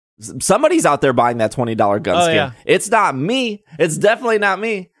somebody's out there buying that $20 gun skin. Yeah. It's not me. It's definitely not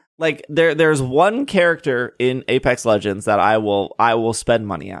me. Like there's one character in Apex Legends that I will spend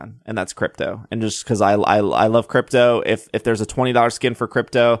money on, and that's Crypto. And just because I love Crypto, if there's a $20 skin for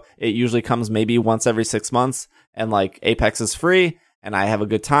Crypto, it usually comes maybe once every 6 months, and like Apex is free, and I have a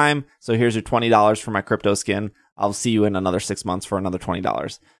good time. So here's your $20 for my Crypto skin. I'll see you in another 6 months for another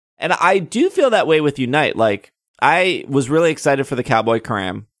 $20. And I do feel that way with Unite. Like, I was really excited for the Cowboy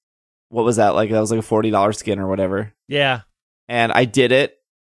Karam. What was that? Like, that was like a $40 skin or whatever. Yeah. And I did it.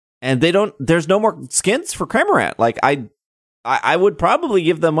 And there's no more skins for Cramorant. Like, I would probably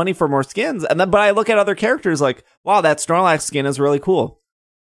give them money for more skins. But I look at other characters like, wow, that Snorlax skin is really cool.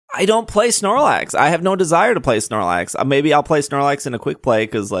 I don't play Snorlax. I have no desire to play Snorlax. Maybe I'll play Snorlax in a quick play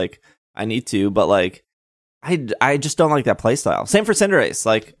because, like, I need to. But, like, I just don't like that playstyle. Same for Cinderace.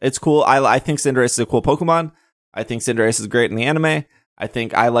 Like, it's cool. I think Cinderace is a cool Pokemon. I think Cinderace is great in the anime. I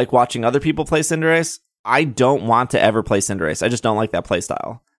think I like watching other people play Cinderace. I don't want to ever play Cinderace. I just don't like that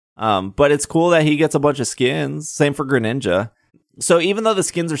playstyle. But it's cool that he gets a bunch of skins. Same for Greninja. So even though the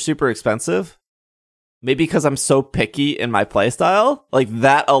skins are super expensive, maybe because I'm so picky in my playstyle, like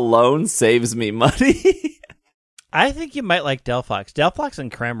that alone saves me money. I think you might like Delphox. Delphox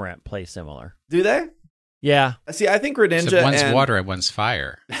and Cramorant play similar. Do they? Yeah. See, I think Greninja one's water and one's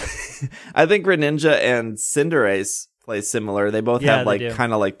fire. I think Greninja and Cinderace play similar. They both have like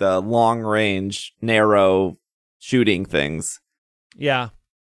kind of like the long range, narrow shooting things. Yeah.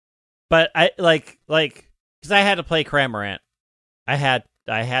 But I like because I had to play Cramorant. I had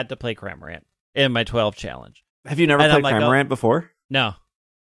to play Cramorant in my 12 challenge. Have you never played Cramorant before? No.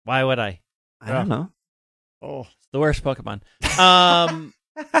 Why would I? I don't know. Oh, it's the worst Pokemon.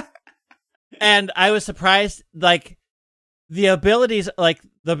 And I was surprised, like the abilities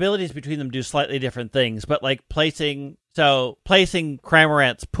between them do slightly different things, but like placing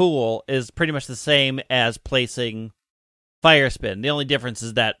Cramorant's pool is pretty much the same as placing Fire Spin. The only difference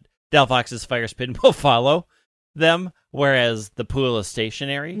is that Delphox's Fire Spin will follow them, whereas the pool is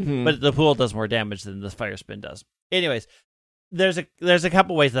stationary. Mm-hmm. But the pool does more damage than the Fire Spin does. Anyways, there's a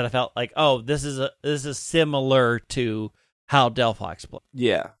couple ways that I felt like, oh, this is similar to how Delphox plays.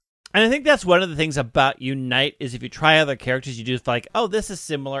 Yeah. And I think that's one of the things about Unite is if you try other characters, you do feel like, oh, this is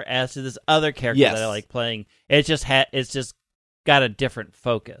similar as to this other character that I like playing. It's just got a different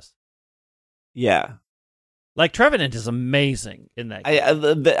focus. Yeah. Like Trevenant is amazing in that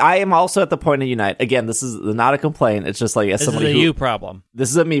game. I am also at the point of Unite. Again, this is not a complaint. It's just like as somebody this is a you problem. This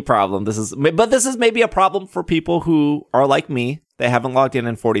is a me problem. This is maybe a problem for people who are like me. They haven't logged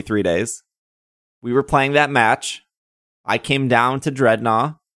in 43 days. We were playing that match. I came down to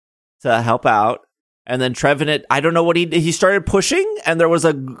Dreadnought to help out, and then Trevenant, I don't know what he started pushing, and there was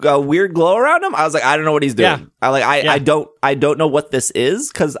a weird glow around him. I was like, I don't know what he's doing. Yeah. I don't know what this is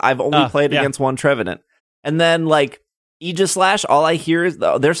because I've only played against one Trevenant. And then like Aegislash, all I hear is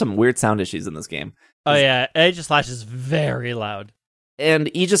there's some weird sound issues in this game. Oh yeah, Aegislash is very loud. And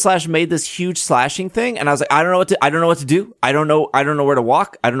Aegislash made this huge slashing thing, and I was like, I don't know what to do. I don't know where to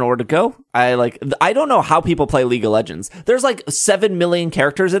walk. I don't know where to go. I don't know how people play League of Legends. There's like 7 million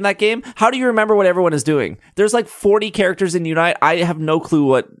characters in that game. How do you remember what everyone is doing? There's like 40 characters in Unite. I have no clue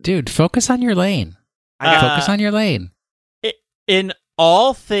what. Dude, focus on your lane. Focus on your lane. In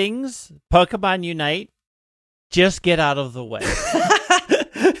all things Pokemon Unite, just get out of the way.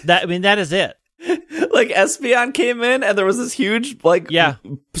 That is it. Like Espeon came in and there was this huge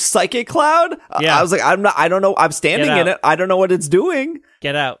psychic cloud. Yeah. I was like, I don't know. I'm standing in it. I don't know what it's doing.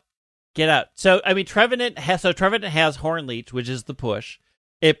 Get out. So I mean, Trevenant has Horn Leech, which is the push.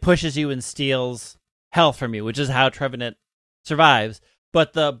 It pushes you and steals health from you, which is how Trevenant survives.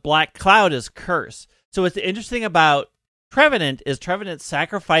 But the black cloud is Curse. So what's interesting about Trevenant is Trevenant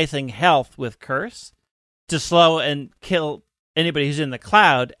sacrificing health with Curse to slow and kill anybody who's in the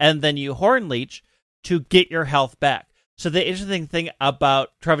cloud, and then you Horn Leech to get your health back. So the interesting thing about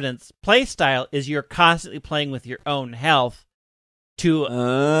Trevenant's playstyle is you're constantly playing with your own health to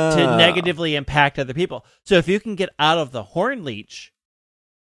negatively impact other people. So if you can get out of the Horn Leech,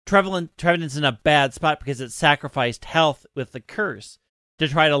 Trevenant's in a bad spot because it sacrificed health with the curse to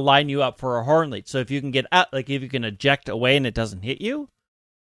try to line you up for a Horn Leech. So if you can get out, like if you can eject away and it doesn't hit you,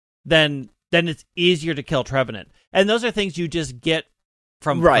 then it's easier to kill Trevenant. And those are things you just get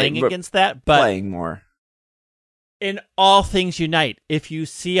from playing against that. But playing more. In all things unite. If you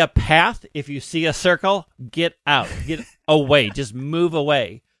see a path, if you see a circle, get out. Get away. Just move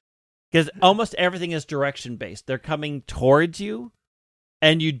away. Because almost everything is direction-based. They're coming towards you,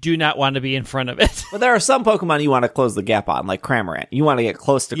 and you do not want to be in front of it. But there are some Pokemon you want to close the gap on, like Cramorant. You want to get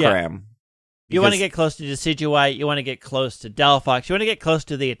close to Cram. You want to get close to Decidueye. You want to get close to Delphox. You want to get close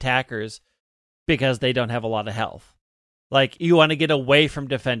to the attackers because they don't have a lot of health. Like, you want to get away from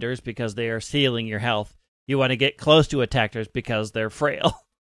defenders because they are sealing your health. You want to get close to attackers because they're frail.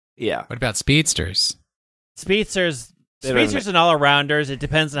 Yeah. What about speedsters? Speedsters and all-arounders, it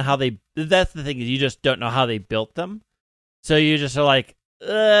depends on how they... That's the thing, is you just don't know how they built them. So you just are like,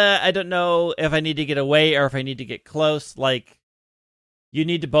 I don't know if I need to get away or if I need to get close. Like, you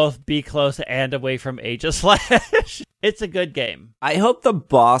need to both be close and away from Aegislash. It's a good game. I hope the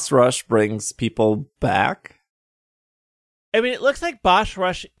boss rush brings people back. I mean, it looks like Boss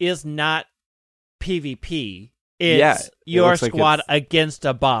Rush is not PvP. It's your squad against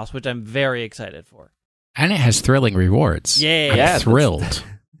a boss, which I'm very excited for. And it has thrilling rewards. Yeah, I'm thrilled.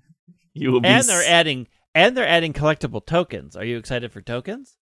 You will be they're adding collectible tokens. Are you excited for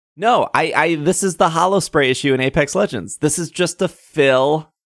tokens? No, I this is the Hollow Spray issue in Apex Legends. This is just a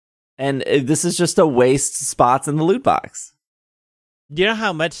fill, and this is just a waste spots in the loot box. Do you know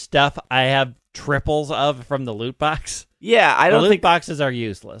how much stuff I have triples of from the loot box? Yeah, I don't think loot boxes are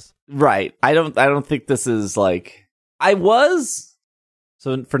useless. Right. I don't think this is like... I was...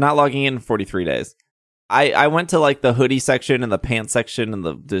 So for not logging in 43 days, I went to like the hoodie section and the pants section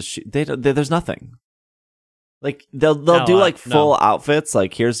and there's nothing. Like they'll do like full outfits.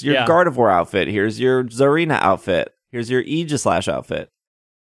 Like here's your Gardevoir outfit. Here's your Zarina outfit. Here's your Aegislash outfit.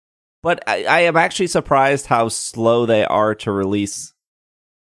 But I am actually surprised how slow they are to release.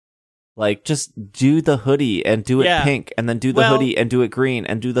 Like, just do the hoodie and do it pink, and then do the hoodie and do it green,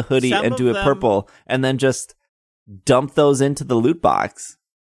 and do the hoodie and do it purple, and then just dump those into the loot box.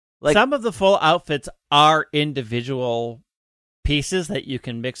 Like, some of the full outfits are individual pieces that you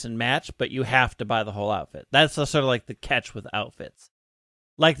can mix and match, but you have to buy the whole outfit. That's sort of like the catch with outfits.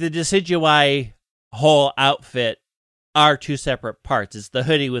 Like the Decidueye whole outfit are two separate parts. It's the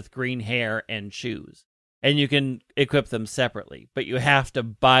hoodie with green hair and shoes. And you can equip them separately, but you have to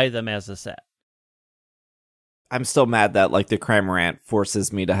buy them as a set. I'm still mad that like the Cramorant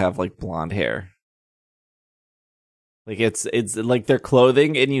forces me to have like blonde hair. Like it's like their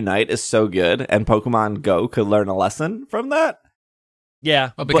clothing in Unite is so good, and Pokemon Go could learn a lesson from that. Yeah.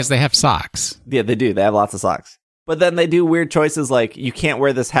 Well, because they have socks. Yeah, they do. They have lots of socks. But then they do weird choices like you can't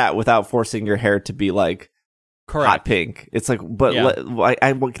wear this hat without forcing your hair to be like hot pink. It's like, but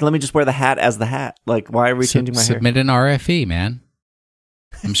let me just wear the hat as the hat. Like, why are we changing my hair? Submit an RFE, man.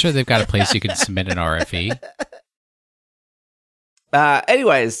 I'm sure they've got a place you can submit an RFE.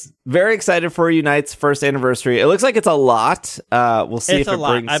 Anyways, very excited for Unite's first anniversary. It looks like it's a lot. We'll see if it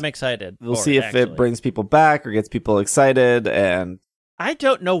brings... I'm excited. We'll see if it brings people back or gets people excited. And I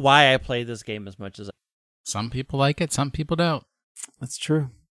don't know why I play this game as much as some people like it, some people don't. That's true.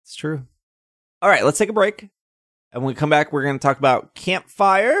 It's true. All right, let's take a break. And when we come back, we're going to talk about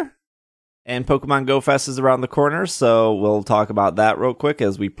Campfire. And Pokemon Go Fest is around the corner, so we'll talk about that real quick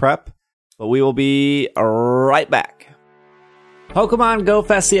as we prep. But we will be right back. Pokemon Go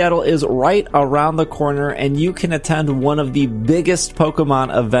Fest Seattle is right around the corner, and you can attend one of the biggest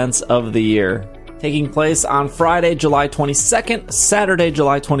Pokemon events of the year. Taking place on Friday, July 22nd, Saturday,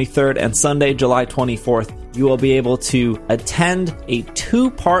 July 23rd, and Sunday, July 24th. You will be able to attend a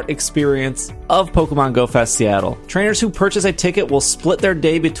 2-part experience of Pokemon Go Fest Seattle. Trainers who purchase a ticket will split their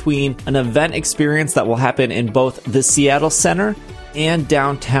day between an event experience that will happen in both the Seattle Center and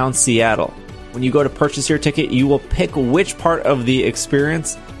downtown Seattle. When you go to purchase your ticket, you will pick which part of the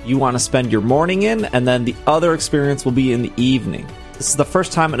experience you want to spend your morning in, and then the other experience will be in the evening. This is the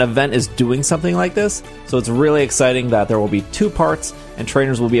first time an event is doing something like this, so it's really exciting that there will be 2 parts, and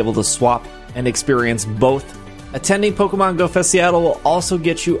trainers will be able to swap and experience both. Attending Pokemon Go Fest Seattle will also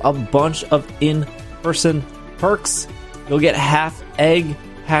get you a bunch of in-person perks. You'll get half egg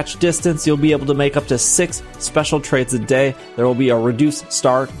hatch distance. You'll be able to make up to 6 special trades a day. There will be a reduced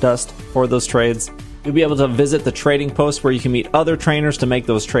Stardust for those trades. You'll be able to visit the trading post where you can meet other trainers to make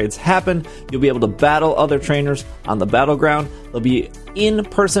those trades happen. You'll be able to battle other trainers on the battleground. There'll be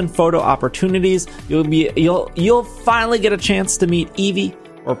in-person photo opportunities. You'll finally get a chance to meet Eevee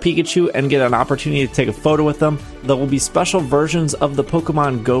or Pikachu and get an opportunity to take a photo with them. There will be special versions of the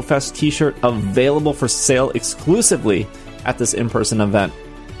Pokemon Go Fest t-shirt available for sale exclusively at this in-person event.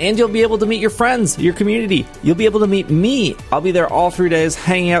 And you'll be able to meet your friends, your community. You'll be able to meet me. I'll be there all 3 days,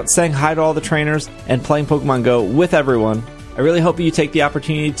 hanging out, saying hi to all the trainers, and playing Pokemon Go with everyone. I really hope you take the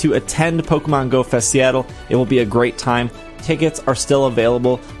opportunity to attend Pokemon Go Fest Seattle. It will be a great time. Tickets are still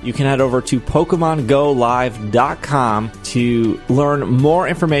available. You can head over to PokemonGoLive.com to learn more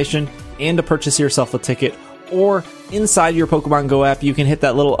information and to purchase yourself a ticket. Or inside your Pokemon Go app, you can hit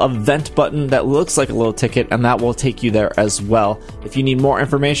that little event button that looks like a little ticket, and that will take you there as well. If you need more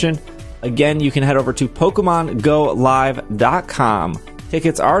information, again, you can head over to PokemonGoLive.com.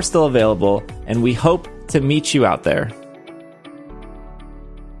 Tickets are still available, and we hope to meet you out there.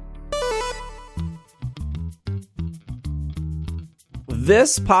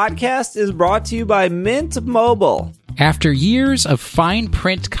 This podcast is brought to you by Mint Mobile. After years of fine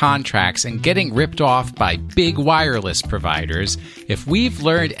print contracts and getting ripped off by big wireless providers, if we've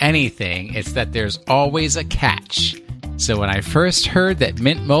learned anything, it's that there's always a catch. So when I first heard that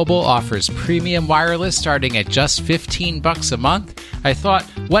Mint Mobile offers premium wireless starting at just $15 a month, I thought,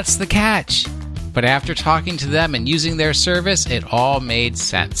 what's the catch? But after talking to them and using their service, it all made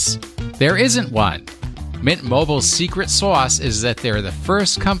sense. There isn't one. Mint Mobile's secret sauce is that they're the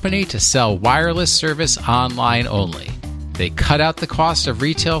first company to sell wireless service online only. They cut out the cost of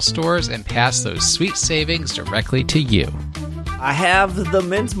retail stores and pass those sweet savings directly to you. I have the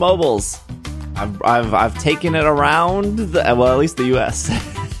Mint Mobiles. I've taken it around, at least the U.S.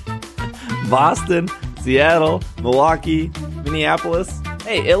 Boston, Seattle, Milwaukee, Minneapolis.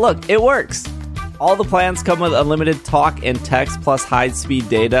 Hey, it works. All the plans come with unlimited talk and text plus high-speed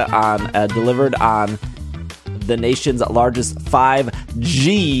data delivered on the nation's largest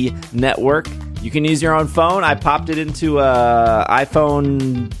 5G network. You can use your own phone. I popped it into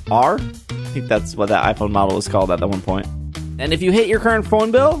iPhone R. I think that's what that iPhone model was called at that one point. And if you hit your current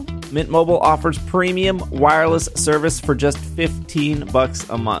phone bill, Mint Mobile offers premium wireless service for just $15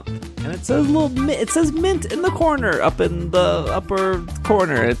 a month. And it says Mint in the corner, up in the upper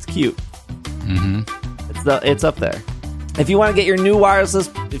corner. It's cute. Mm-hmm. It's up there. If you want to get a new wireless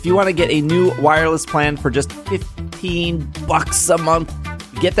plan for just $15 a month,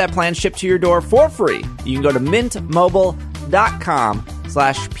 get that plan shipped to your door for free. You can go to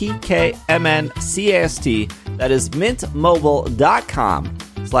mintmobile.com/PKMNCAST. That is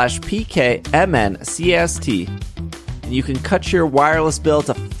mintmobile.com/PKMNCAST. And you can cut your wireless bill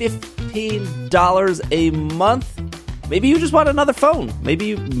to $15 a month. Maybe you just want another phone. Maybe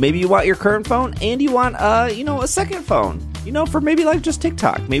you want your current phone and you want a second phone. For maybe like just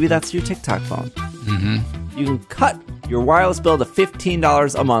TikTok. Maybe that's your TikTok phone. Mm-hmm. You can cut your wireless bill to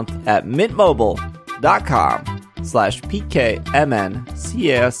 $15 a month at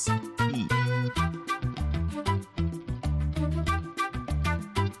mintmobile.com/PKMNCAST.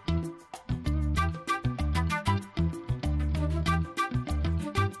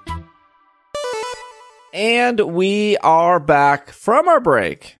 And we are back from our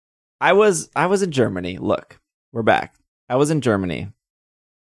break. I was in Germany. Look, we're back. I was in Germany.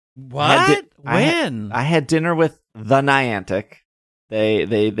 What? When? I had dinner with the Niantic.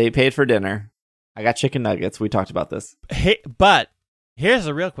 They paid for dinner. I got chicken nuggets. We talked about this. Hey, but here's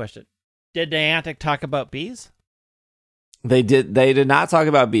the real question: did Niantic talk about bees? They did. They did not talk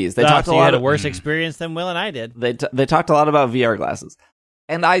about bees. They talked a lot of worse experience than Will and I did. They talked a lot about VR glasses.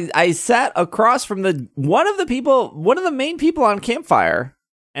 And I sat across from one of the main people on Campfire,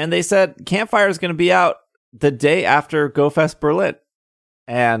 and they said Campfire is going to be out the day after GoFest Berlin.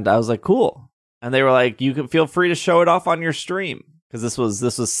 And I was like, cool. And they were like, you can feel free to show it off on your stream, because this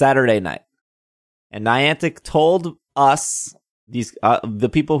was Saturday night. And Niantic told us, the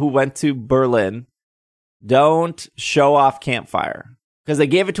people who went to Berlin, don't show off Campfire, because they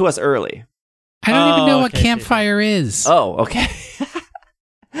gave it to us early. I don't even know what Campfire is. Oh, okay.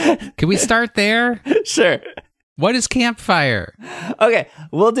 Can we start there? Sure. What is Campfire? Okay,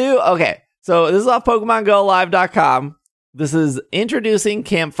 so this is off PokemonGoLive.com. This is introducing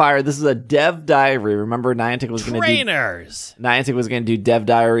Campfire. This is a dev diary. Remember, Niantic was going to do dev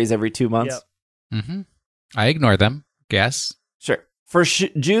diaries every 2 months. Yep. Mm-hmm. I ignore them. Guess. Sure. For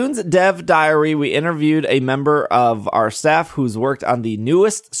June's dev diary, we interviewed a member of our staff who's worked on the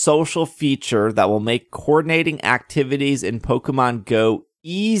newest social feature that will make coordinating activities in Pokemon Go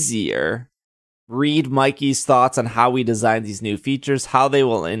easier. read Mikey's thoughts on how we designed these new features, how they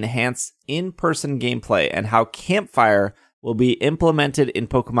will enhance in-person gameplay, and how Campfire will be implemented in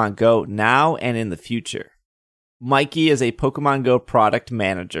Pokemon Go now and in the future. Mikey is a Pokemon Go product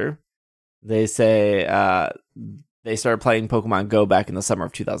manager. They say they started playing Pokemon Go back in the summer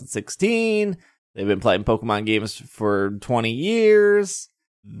of 2016. They've been playing Pokemon games for 20 years.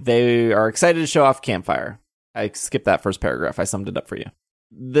 They are excited to show off Campfire. I skipped that first paragraph. I summed it up for you.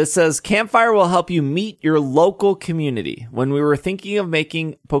 This says, Campfire will help you meet your local community. When we were thinking of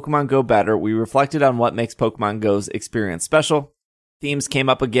making Pokemon Go better, we reflected on what makes Pokemon Go's experience special. Themes came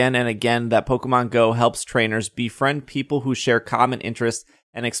up again and again that Pokemon Go helps trainers befriend people who share common interests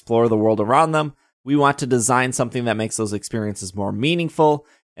and explore the world around them. We want to design something that makes those experiences more meaningful,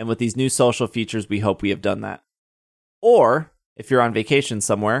 and with these new social features, we hope we have done that. Or, if you're on vacation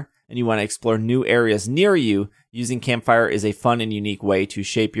somewhere, and you want to explore new areas near you, using Campfire is a fun and unique way to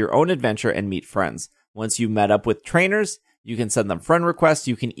shape your own adventure and meet friends. Once you've met up with trainers, you can send them friend requests.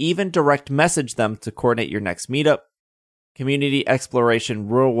 You can even direct message them to coordinate your next meetup. Community exploration,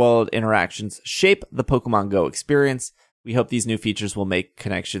 real-world interactions shape the Pokemon Go experience. We hope these new features will make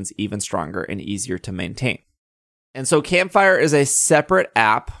connections even stronger and easier to maintain. And so Campfire is a separate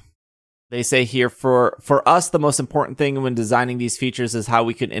app. They say here, for us, the most important thing when designing these features is how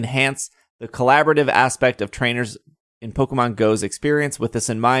we can enhance the collaborative aspect of trainers in Pokemon Go's experience. With this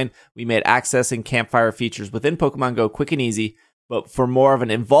in mind, we made accessing Campfire features within Pokemon Go quick and easy, but for more of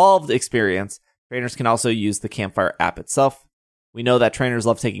an involved experience, trainers can also use the Campfire app itself. We know that trainers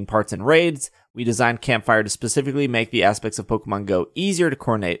love taking parts in raids. We designed Campfire to specifically make the aspects of Pokemon Go easier to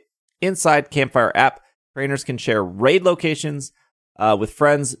coordinate. Inside Campfire app, trainers can share raid locations with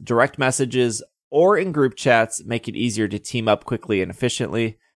friends, direct messages, or in group chats, make it easier to team up quickly and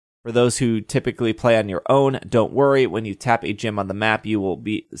efficiently. For those who typically play on your own, don't worry. When you tap a gym on the map, you will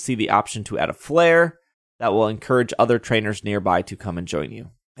see the option to add a flare that will encourage other trainers nearby to come and join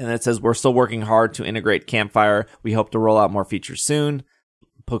you. And it says, we're still working hard to integrate Campfire. We hope to roll out more features soon.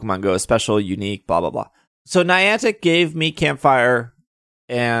 Pokemon Go is special, unique, blah, blah, blah. So Niantic gave me Campfire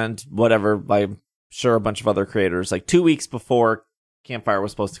and whatever, I'm sure a bunch of other creators, like 2 weeks before Campfire was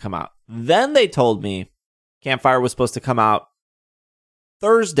supposed to come out. Then they told me Campfire was supposed to come out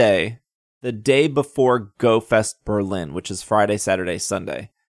Thursday, the day before GoFest Berlin, which is Friday, Saturday, Sunday.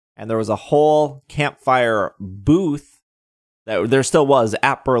 And there was a whole Campfire booth that there still was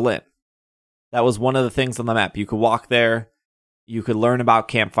at Berlin. That was one of the things on the map. You could walk there. You could learn about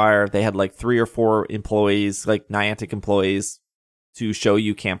Campfire. They had like 3 or 4 employees, like Niantic employees, to show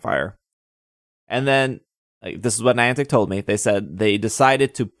you Campfire. And then, this is what Niantic told me. They said they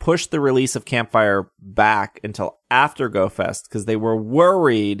decided to push the release of Campfire back until after GoFest because they were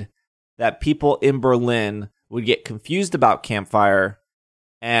worried that people in Berlin would get confused about Campfire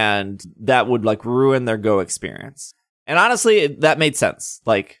and that would like ruin their Go experience. And honestly, that made sense.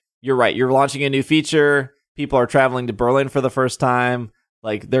 Like, you're right. You're launching a new feature. People are traveling to Berlin for the first time.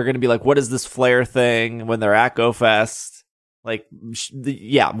 Like, they're going to be like, what is this flare thing when they're at GoFest? Like,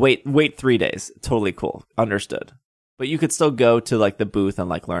 yeah, wait 3 days. Totally cool. Understood. But you could still go to like the booth and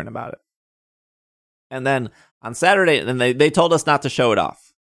like learn about it. And then on Saturday, and they told us not to show it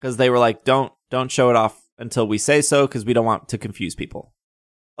off because they were like, don't show it off until we say so because we don't want to confuse people.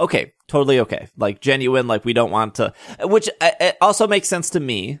 Okay, totally okay. Like genuine, like we don't want to, which it also makes sense to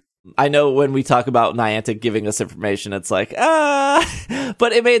me. I know when we talk about Niantic giving us information, it's like,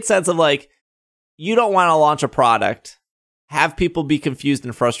 but it made sense of like, you don't want to launch a product, have people be confused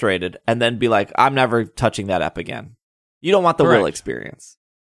and frustrated, and then be like, I'm never touching that app again. You don't want the real experience.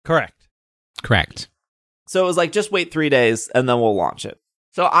 Correct. So it was like, just wait 3 days and then we'll launch it.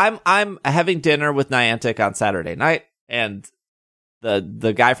 So I'm having dinner with Niantic on Saturday night, and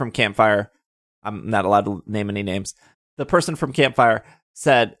the guy from Campfire, I'm not allowed to name any names. The person from Campfire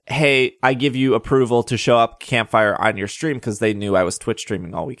said, hey, I give you approval to show up Campfire on your stream, because they knew I was Twitch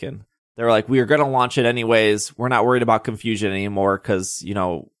streaming all weekend. They were like, we are going to launch it anyways. We're not worried about confusion anymore because, you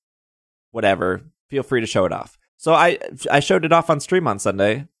know, whatever. Feel free to show it off. So I showed it off on stream on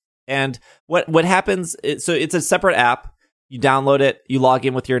Sunday. And what happens, so it's a separate app. You download it, you log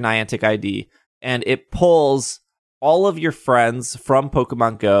in with your Niantic ID, and it pulls all of your friends from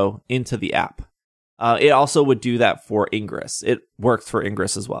Pokemon Go into the app. It also would do that for Ingress. It works for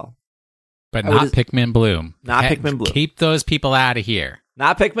Ingress as well. But not Pikmin Bloom. Not Pikmin Bloom. Keep those people out of here.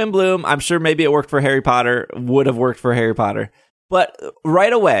 Not Pikmin Bloom. I'm sure maybe it worked for Harry Potter. Would have worked for Harry Potter. But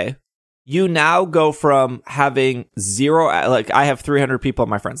right away, you now go from having 0... Like, I have 300 people on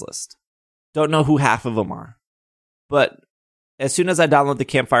my friends list. Don't know who half of them are. But as soon as I download the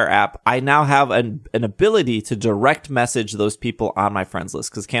Campfire app, I now have an ability to direct message those people on my friends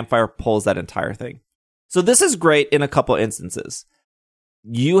list because Campfire pulls that entire thing. So this is great in a couple instances.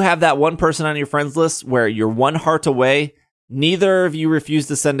 You have that one person on your friends list where you're one heart away. Neither of you refuse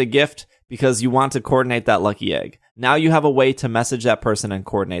to send a gift because you want to coordinate that lucky egg. Now you have a way to message that person and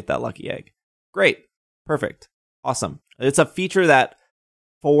coordinate that lucky egg. Great. Perfect. Awesome. It's a feature that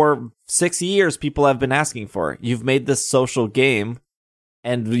for 6 years people have been asking for. You've made this social game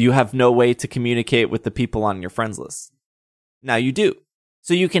and you have no way to communicate with the people on your friends list. Now you do.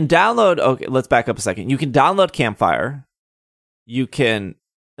 So you can download, okay, let's back up a second. You can download Campfire. You can,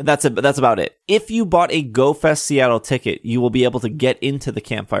 that's about it. If you bought a GoFest Seattle ticket, you will be able to get into the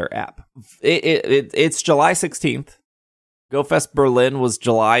Campfire app. It's July 16th. GoFest Berlin was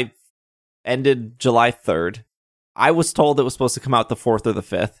ended July 3rd. I was told it was supposed to come out the 4th or the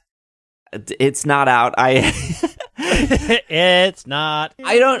 5th. It's not out. It's not.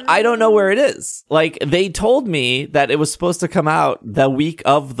 I don't know where it is. Like, they told me that it was supposed to come out the week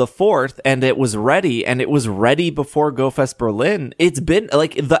of the 4th and it was ready before GoFest Berlin. It's been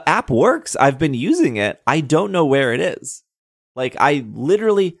like, the app works. I've been using it. I don't know where it is. Like, I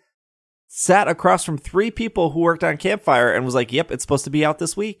literally sat across from 3 people who worked on Campfire and was like, "Yep, it's supposed to be out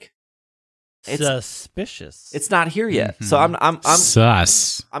this week." It's suspicious. It's not here yet. Mm-hmm. So I'm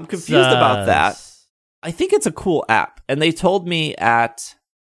sus. I'm confused about that. I think it's a cool app. And they told me at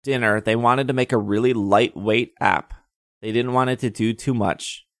dinner they wanted to make a really lightweight app. They didn't want it to do too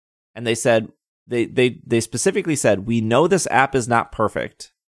much. And they said they specifically said, "We know this app is not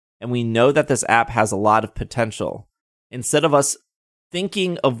perfect, and we know that this app has a lot of potential. Instead of us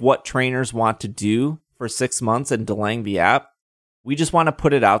thinking of what trainers want to do for 6 months and delaying the app, we just want to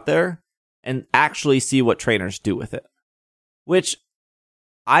put it out there and actually see what trainers do with it." Which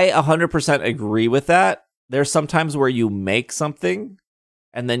I 100% agree with that. There's sometimes where you make something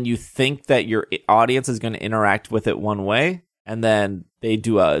and then you think that your audience is going to interact with it one way, and then they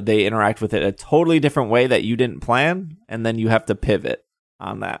interact with it a totally different way that you didn't plan, and then you have to pivot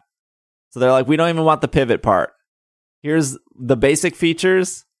on that. So they're like, "We don't even want the pivot part. Here's the basic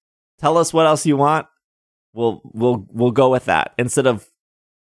features. Tell us what else you want. We'll go with that," instead of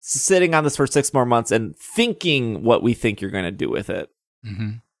sitting on this for 6 more months and thinking what we think you're going to do with it.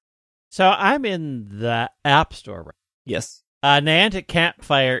 Mm-hmm. So I'm in the App Store right Yes. Niantic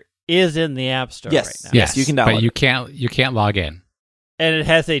Campfire is in the App Store right now. Yes, you can download but you can't log in. And it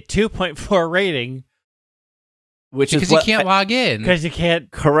has a 2.4 rating. Because you can't log in. Because you can't.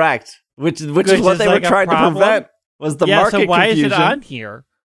 Correct. Which is what they were trying to prevent, was the market confusion. So why is it on here?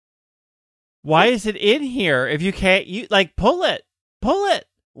 Why is it in here if you can't pull it? Pull it.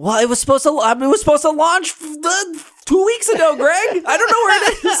 Well, it was supposed to launch 2 weeks ago, Greg. I don't know where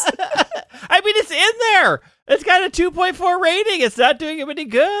it is. I mean, it's in there. It's got a 2.4 rating. It's not doing him any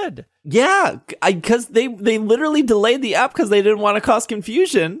good. Yeah, because they literally delayed the app because they didn't want to cause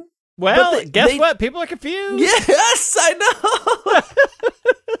confusion. Well, guess what? People are confused. Yes, I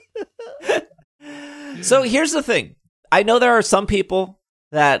know. So here's the thing. I know there are some people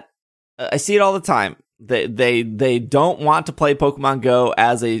that I see it all the time. They don't want to play Pokemon Go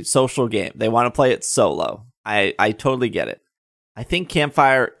as a social game. They want to play it solo. I totally get it. I think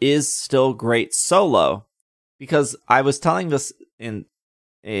Campfire is still great solo because I was telling this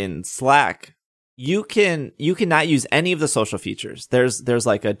in Slack. You cannot use any of the social features. There's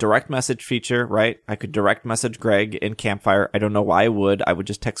like a direct message feature, right? I could direct message Greg in Campfire. I don't know why I would. I would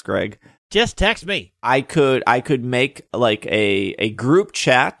just text Greg. Just text me. I could make like a group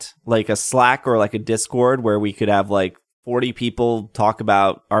chat, like a Slack or like a Discord, where we could have like 40 people talk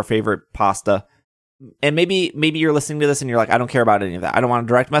about our favorite pasta. And maybe you're listening to this and you're like, I don't care about any of that. I don't want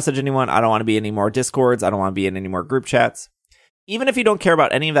to direct message anyone. I don't want to be in any more Discords. I don't want to be in any more group chats. Even if you don't care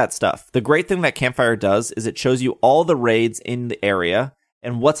about any of that stuff, the great thing that Campfire does is it shows you all the raids in the area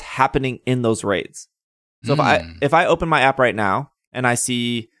and what's happening in those raids. So if I open my app right now and I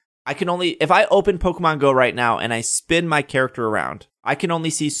see, if I open Pokemon Go right now and I spin my character around, I can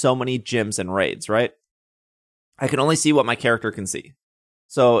only see so many gyms and raids, right? I can only see what my character can see.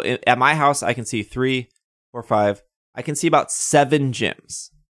 So at my house, I can see 3, 4, 5. I can see about 7 gyms,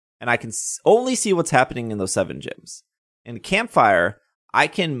 and I can only see what's happening in those 7 gyms. In Campfire, I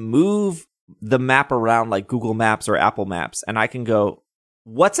can move the map around like Google Maps or Apple Maps, and I can go,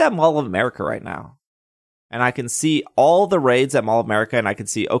 what's at Mall of America right now? And I can see all the raids at Mall of America, and I can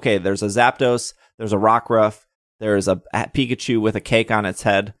see, okay, there's a Zapdos, there's a Rockruff, there's a Pikachu with a cake on its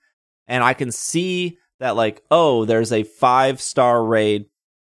head, and I can see that, like, oh, there's a 5-star raid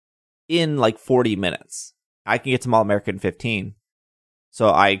in like 40 minutes. I can get to Mall of America in 15. So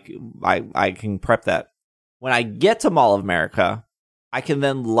I can prep that. When I get to Mall of America, I can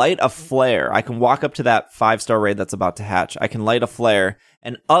then light a flare. I can walk up to that 5-star raid that's about to hatch. I can light a flare,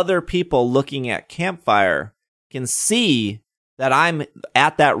 and other people looking at Campfire can see that I'm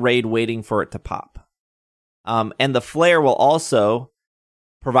at that raid waiting for it to pop. And the flare will also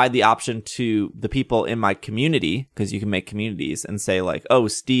provide the option to the people in my community, because you can make communities, and say like, oh,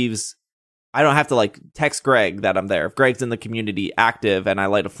 Steve's... I don't have to like text Greg that I'm there. If Greg's in the community active and I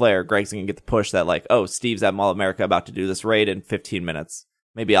light a flare, Greg's going to get the push that like, oh, Steve's at Mall of America about to do this raid in 15 minutes.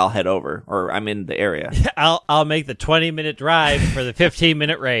 Maybe I'll head over, or I'm in the area. I'll make the 20-minute drive for the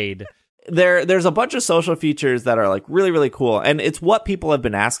 15-minute raid. There's a bunch of social features that are like really, really cool. And it's what people have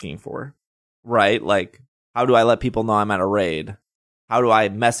been asking for, right? Like, how do I let people know I'm at a raid? How do I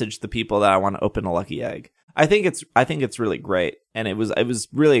message the people that I want to open a lucky egg? I think it's really great, and it was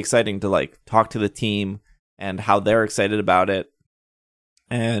really exciting to like talk to the team and how they're excited about it.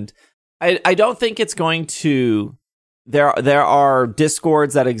 And I don't think it's going to. There are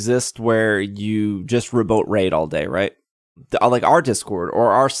Discords that exist where you just remote raid all day, right? Like our Discord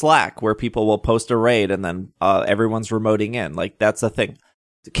or our Slack, where people will post a raid and then everyone's remoting in. Like that's a thing.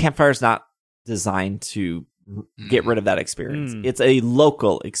 Campfire's not designed to get rid of that experience. It's a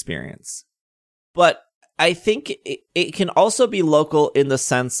local experience, but I think it can also be local in the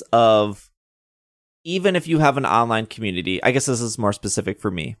sense of, even if you have an online community, I guess this is more specific for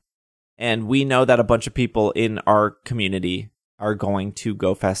me, and we know that a bunch of people in our community are going to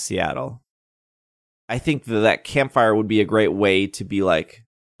GoFest Seattle. I think that Campfire would be a great way to be like,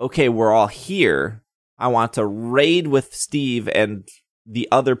 okay, we're all here. I want to raid with Steve and the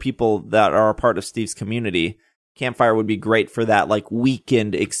other people that are a part of Steve's community. Campfire would be great for that like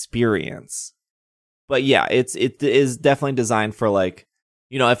weekend experience. But yeah, it is definitely designed for like,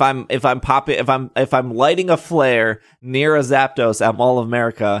 you know, if I'm lighting a flare near a Zapdos at Mall of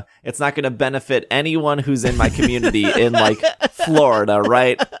America, it's not going to benefit anyone who's in my community in like Florida,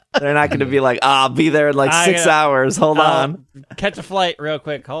 right? They're not going to be like, I'll be there in like 6 hours. Hold on, catch a flight real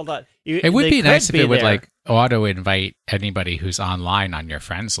quick. Hold on. It would be nice if it would like auto invite anybody who's online on your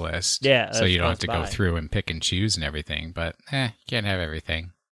friends list. Yeah, so you don't have to go through and pick and choose and everything. But you can't have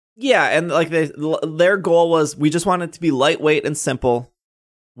everything. Yeah, and like their goal was, we just want it to be lightweight and simple.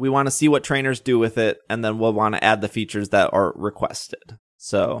 We want to see what trainers do with it, and then we'll want to add the features that are requested.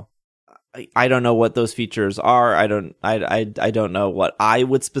 So I don't know what those features are. I don't know what I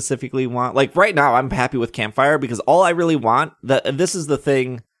would specifically want. Like right now, I'm happy with Campfire because all I really want, this is the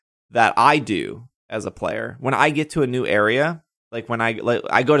thing that I do as a player. When I get to a new area, like when I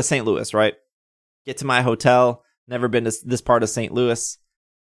go to St. Louis, right? Get to my hotel, never been to this part of St. Louis.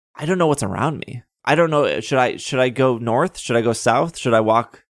 I don't know what's around me. I don't know. Should I go north? Should I go south? Should I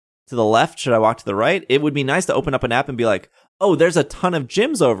walk to the left? Should I walk to the right? It would be nice to open up an app and be like, oh, there's a ton of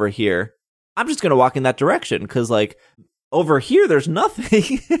gyms over here. I'm just going to walk in that direction because like over here, there's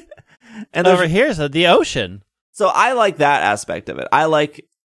nothing. And over here's the ocean. So I like that aspect of it. I like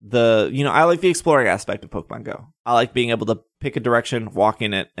the exploring aspect of Pokemon Go. I like being able to pick a direction, walk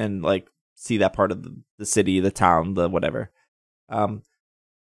in it, and like see that part of the city, the town, the whatever.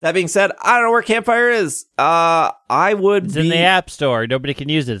 That being said, I don't know where Campfire is. It's in the App Store. Nobody can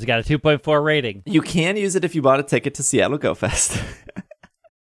use it. It's got a 2.4 rating. You can use it if you bought a ticket to Seattle Go Fest.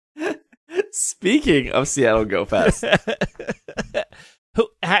 Speaking of Seattle Go Fest.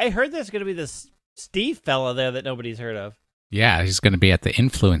 I heard there's going to be this Steve fella there that nobody's heard of. Yeah, he's going to be at the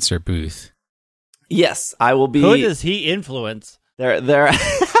influencer booth. Yes, I will be. Who does he influence? There.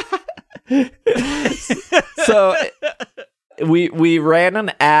 So we ran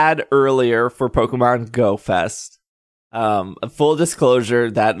an ad earlier for Pokemon Go Fest. Full disclosure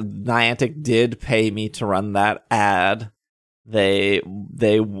that Niantic did pay me to run that ad. They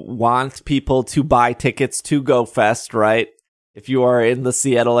want people to buy tickets to Go Fest, right? If you are in the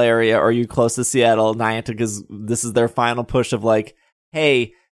Seattle area or you close to Seattle, Niantic this is their final push of like,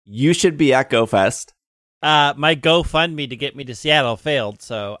 hey, you should be at Go Fest. My GoFundMe to get me to Seattle failed,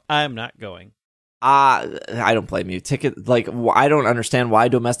 so I'm not going. I don't blame you. I don't understand why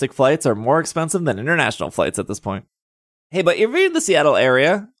domestic flights are more expensive than international flights at this point. Hey, but if you're in the Seattle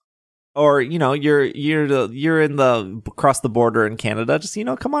area, or you know you're in the across the border in Canada, just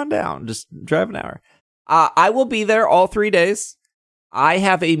come on down, just drive an hour. I will be there all 3 days. I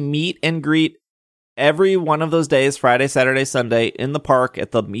have a meet and greet every one of those days, Friday, Saturday, Sunday, in the park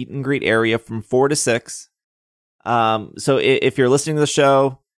at the meet and greet area from 4 to 6. So if you're listening to the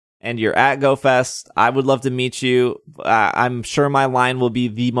show and you're at GoFest, I would love to meet you. I'm sure my line will be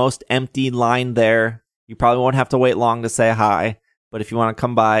the most empty line there. You probably won't have to wait long to say hi, but if you want to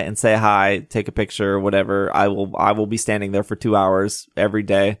come by and say hi, take a picture, whatever, I will be standing there for 2 hours every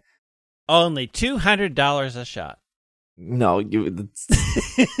day. Only $200 a shot. No,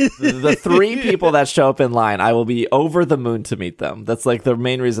 the 3 people that show up in line, I will be over the moon to meet them. That's like the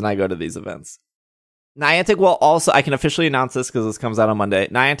main reason I go to these events. Niantic will also, I can officially announce this because this comes out on Monday.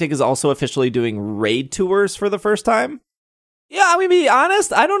 Niantic is also officially doing raid tours for the first time. Yeah, I'm going to be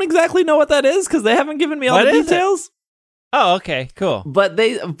honest. I don't exactly know what that is because they haven't given me all the details. Oh, okay, cool. But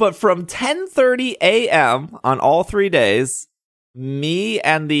from 10:30 a.m. on all 3 days, me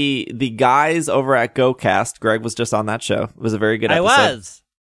and the guys over at GoCast, Greg was just on that show. It was a very good episode. I was.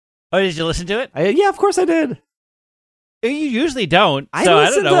 Oh, did you listen to it? Yeah, of course I did. You usually don't. I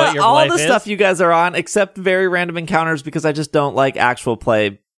don't know what your all life the is. stuff you guys are on, except very random encounters because I just don't like actual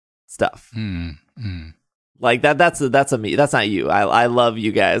play stuff. Like that's a me. That's not you. I love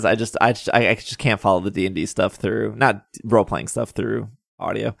you guys. I just can't follow the D&D stuff through, not role playing stuff through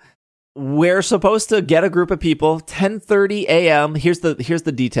audio. We're supposed to get a group of people. 10:30 a.m. Here's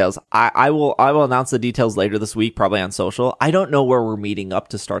the details. I will announce the details later this week, probably on social. I don't know where we're meeting up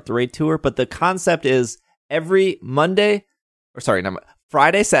to start the raid tour, but the concept is every Friday,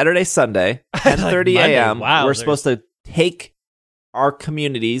 Saturday, Sunday, 10:30 a.m. Wow, we're supposed to take our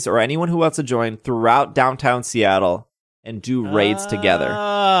communities or anyone who wants to join throughout downtown Seattle and do raids together.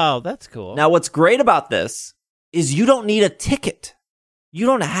 Oh, that's cool. Now, what's great about this is you don't need a ticket. You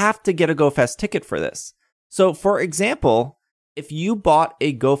don't have to get a GoFest ticket for this. So, for example, if you bought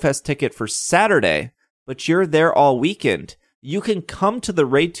a GoFest ticket for Saturday, but you're there all weekend, you can come to the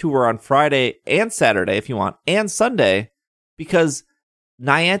raid tour on Friday and Saturday if you want, and Sunday, because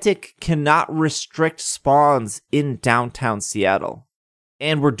Niantic cannot restrict spawns in downtown Seattle.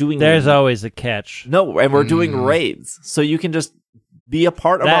 And we're doing... There's always a catch. No, and we're doing raids. So you can just be a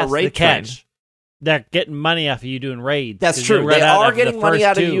part of our raid train. Catch. They're getting money off of you doing raids. That's true. They are getting money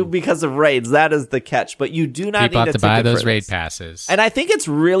out of you because of raids. That is the catch. But you do not need a ticket. People have to buy those raid passes. And I think it's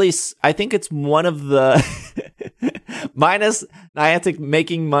one of the minus Niantic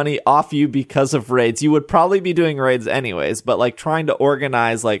making money off you because of raids. You would probably be doing raids anyways, but like trying to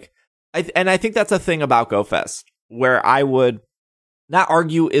organize and I think that's a thing about GoFest where I would not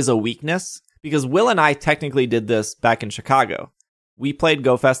argue is a weakness, because Will and I technically did this back in Chicago. We played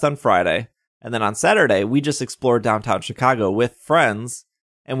GoFest on Friday. And then on Saturday, we just explored downtown Chicago with friends,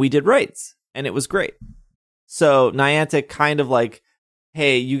 and we did raids, and it was great. So Niantic kind of like,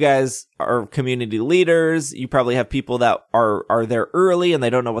 hey, you guys are community leaders. You probably have people that are there early, and they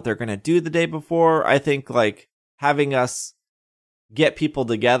don't know what they're going to do the day before. I think like having us get people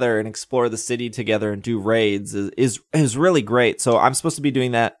together and explore the city together and do raids is really great. So I'm supposed to be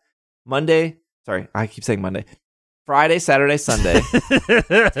doing that Monday. Sorry, I keep saying Monday. Friday, Saturday, Sunday,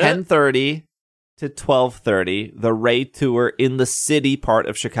 10:30 to 12:30, the raid tour in the city part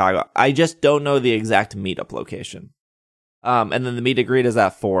of Chicago. I just don't know the exact meetup location. And then the meet and greet is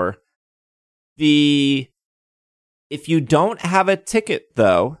at 4. If you don't have a ticket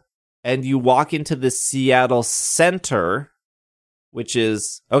though, and you walk into the Seattle Center, which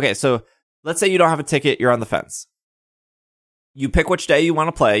is okay, so let's say you don't have a ticket, you're on the fence. You pick which day you want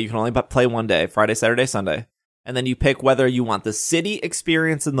to play. You can only play one day, Friday, Saturday, Sunday. And then you pick whether you want the city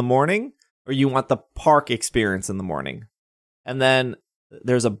experience in the morning or you want the park experience in the morning. And then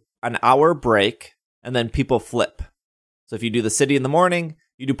there's an hour break, and then people flip. So if you do the city in the morning,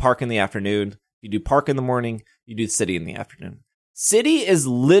 you do park in the afternoon. You do park in the morning, you do city in the afternoon. City is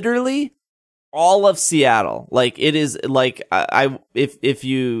literally all of Seattle. Like it is like if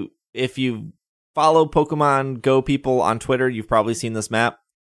you follow Pokemon Go people on Twitter, you've probably seen this map.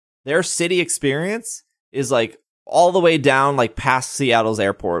 Their city experience is like all the way down, like past Seattle's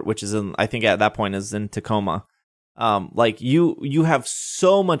airport, which is I think at that point is in Tacoma. Like you have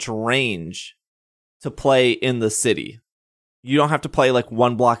so much range to play in the city. You don't have to play like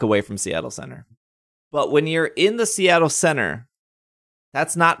one block away from Seattle Center. But when you're in the Seattle Center,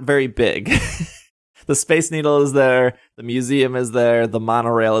 that's not very big. The Space Needle is there, the museum is there, the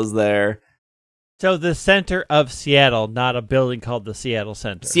monorail is there. So the center of Seattle, not a building called the Seattle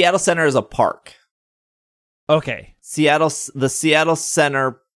Center. Seattle Center is a park. Okay. The Seattle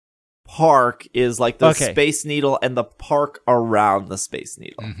Center Park is like the Space Needle and the park around the Space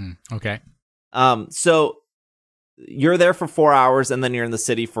Needle. Mm-hmm. Okay. So you're there for 4 hours and then you're in the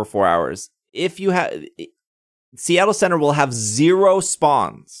city for 4 hours. If you have Seattle Center will have 0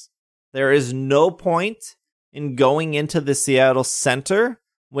 spawns. There is no point in going into the Seattle Center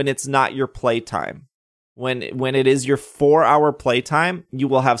when it's not your playtime. When it is your 4-hour playtime, you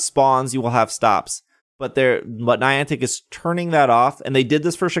will have spawns, you will have stops. But Niantic is turning that off, and they did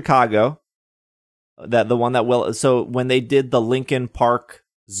this for Chicago. So when they did the Lincoln Park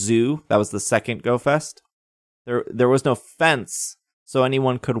Zoo, that was the second Go Fest. There was no fence, so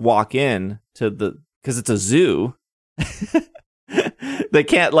anyone could walk in to because it's a zoo. They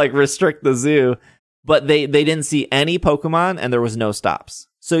can't like restrict the zoo, but they didn't see any Pokemon and there was no stops.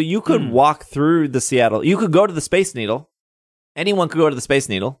 So you could walk through the Seattle. You could go to the Space Needle. Anyone could go to the Space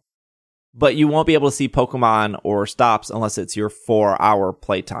Needle, but you won't be able to see Pokemon or stops unless it's your 4-hour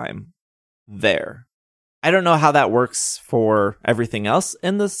playtime there. I don't know how that works for everything else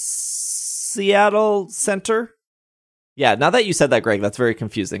in the Seattle Center. Yeah, now that you said that, Greg, that's very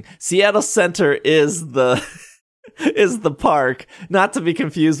confusing. Seattle Center is the is the park, not to be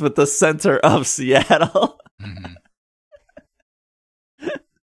confused with the center of Seattle. Mhm.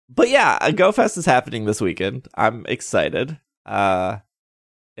 But yeah, GoFest is happening this weekend. I'm excited.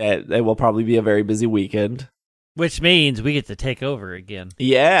 It will probably be a very busy weekend. Which means we get to take over again.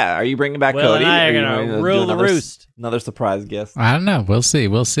 Yeah, are you bringing back Will Cody? and I are you going to do rule the another roost. Another surprise guest. I don't know. We'll see.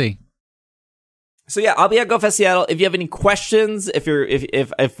 We'll see. So yeah, I'll be at GoFest Seattle. If you have any questions,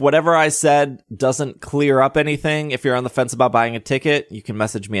 if whatever I said doesn't clear up anything, if you're on the fence about buying a ticket, you can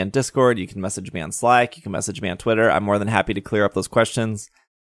message me on Discord, you can message me on Slack, you can message me on Twitter. I'm more than happy to clear up those questions.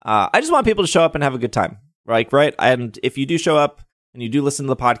 I just want people to show up and have a good time. Like, right? And if you do show up and you do listen to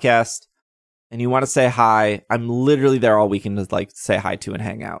the podcast and you want to say hi, I'm literally there all weekend to like say hi to and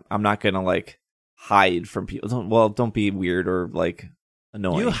hang out. I'm not going to like hide from people. Don't be weird or like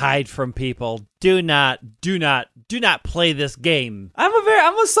annoying. You hide from people. Do not play this game. I'm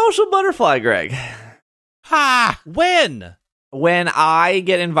a social butterfly, Greg. Ha! When I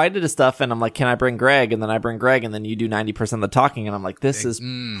get invited to stuff and I'm like, can I bring Greg? And then I bring Greg and then you do 90% of the talking and I'm like, this is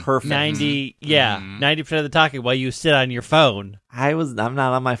perfect. 90% of the talking while you sit on your phone. I'm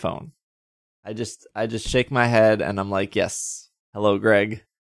not on my phone. I just shake my head and I'm like, yes. Hello, Greg.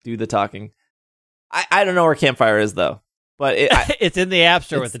 Do the talking. I don't know where Campfire is though. But it's in the App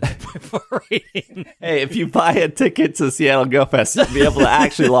Store with a 2.4 rating. Hey, if you buy a ticket to Seattle GoFest, you'll be able to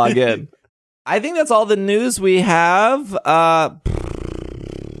actually log in. I think that's all the news we have. I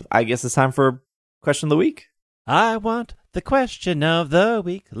guess it's time for question of the week. I want the question of the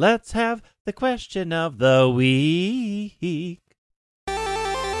week. Let's have the question of the week.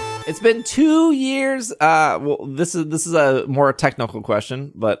 It's been 2 years. Well, this is a more technical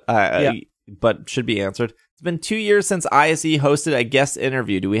question, but but should be answered. It's been 2 years since ISE hosted a guest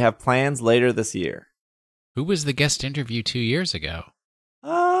interview. Do we have plans later this year? Who was the guest interview 2 years ago?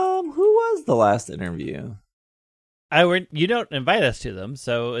 Who was the last interview? You don't invite us to them,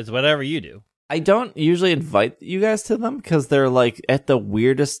 so it's whatever you do. I don't usually invite you guys to them because they're like at the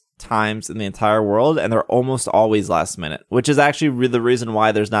weirdest times in the entire world, and they're almost always last minute, which is actually the reason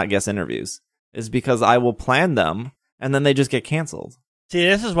why there's not guest interviews, is because I will plan them and then they just get canceled. See,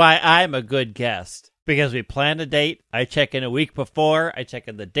 this is why I'm a good guest. Because we plan a date, I check in a week before, I check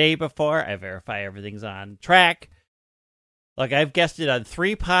in the day before, I verify everything's on track. Like, I've guested on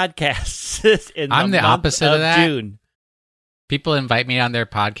 3 podcasts in the month of June. People invite me on their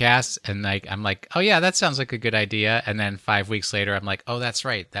podcasts, and I'm like, oh yeah, that sounds like a good idea. And then 5 weeks later, I'm like, oh, that's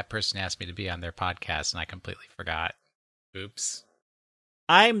right. That person asked me to be on their podcast, and I completely forgot. Oops.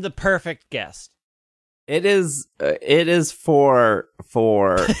 I'm the perfect guest. It is for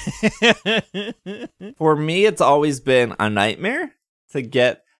me, it's always been a nightmare to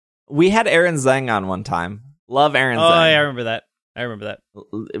get. We had Aaron Zeng on one time. Love Aaron Zeng. Oh, I remember that.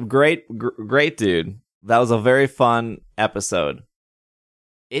 Great dude. That was a very fun episode.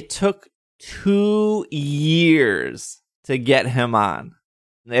 It took 2 years to get him on.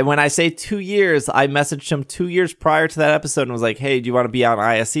 And when I say 2 years, I messaged him 2 years prior to that episode and was like, hey, do you want to be on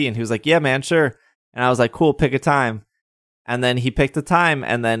ISE? And he was like, yeah, man, sure. And I was like, cool, pick a time. And then he picked a time,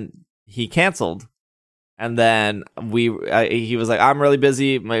 and then he canceled. And then he was like, I'm really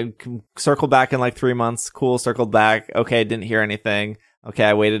busy. Circle back in like 3 months. Cool, circled back. Okay, didn't hear anything. Okay,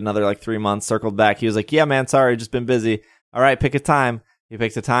 I waited another like 3 months, circled back. He was like, yeah, man, sorry, just been busy. All right, pick a time. He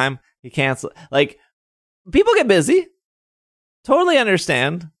picked a time. He canceled. Like, people get busy. Totally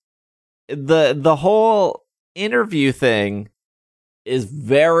understand. The whole interview thing is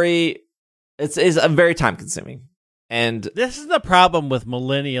very time consuming. And this is the problem with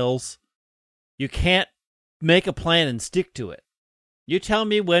millennials. You can't make a plan and stick to it. You tell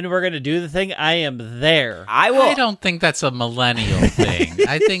me when we're going to do the thing, I am there. I don't think that's a millennial thing.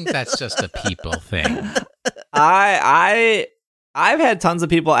 I think that's just a people thing. I've had tons of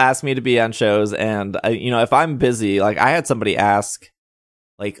people ask me to be on shows, and if I'm busy, like I had somebody ask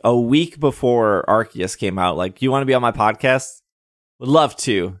like a week before Arceus came out, like, you want to be on my podcast? Would love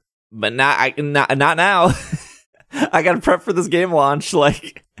to. But not now. I got to prep for this game launch.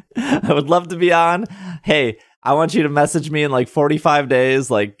 Like, I would love to be on. Hey, I want you to message me in like 45 days.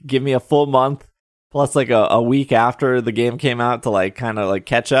 Like, give me a full month. plus like a week after the game came out to like kind of like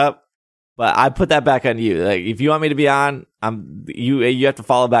catch up. But I put that back on you. Like, if you want me to be on, you have to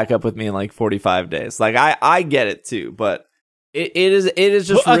follow back up with me in like 45 days. Like, I get it too, but it is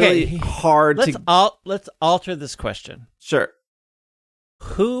just really hard let's alter this question. Sure.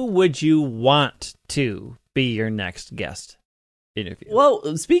 Who would you want to be your next guest interview?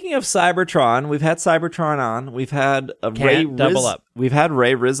 Well, speaking of Cybertron, we've had Cybertron on. We've had double up. We've had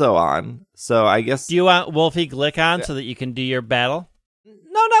Ray Rizzo on. So I guess. Do you want Wolfie Glick on so that you can do your battle?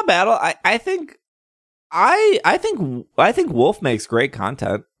 No, not battle. I think Wolf makes great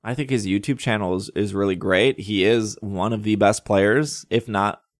content. I think his YouTube channel is really great. He is one of the best players, if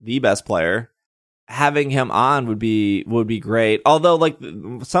not the best player. Having him on would be great. Although, like,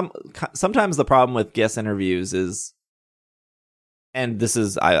 sometimes the problem with guest interviews is, and this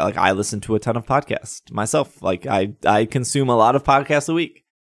is, I listen to a ton of podcasts myself. Like, I consume a lot of podcasts a week.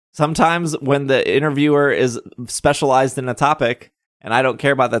 Sometimes when the interviewer is specialized in a topic and I don't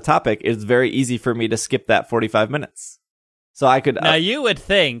care about that topic, it's very easy for me to skip that 45 minutes. So I could... Now, you would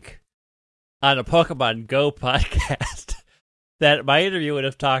think on a Pokemon Go podcast that my interview would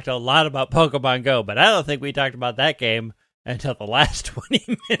have talked a lot about Pokemon Go, but I don't think we talked about that game until the last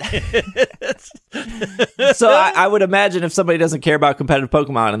 20 minutes. So I would imagine if somebody doesn't care about competitive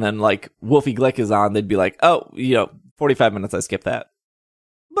Pokemon and then, like, Wolfie Glick is on, they'd be like, oh, 45 minutes, I skipped that.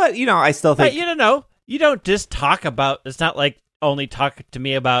 But, I still think... But you don't know. You don't just talk about... It's not like only talk to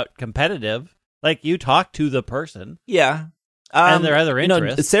me about competitive. Like, you talk to the person. Yeah. And their other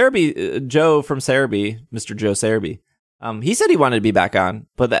interests. Joe from Cerebi, Mr. Joe Cerebi, he said he wanted to be back on,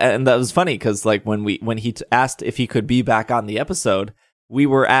 and that was funny because like when he asked if he could be back on the episode, we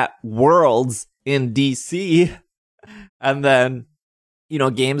were at Worlds in DC, and then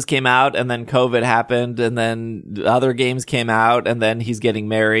games came out, and then COVID happened, and then other games came out, and then he's getting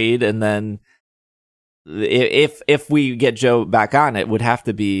married, and then if we get Joe back on, it would have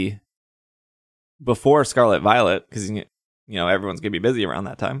to be before Scarlet Violet because everyone's gonna be busy around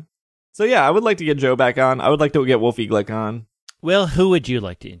that time. So yeah, I would like to get Joe back on. I would like to get Wolfie Glick on. Will, who would you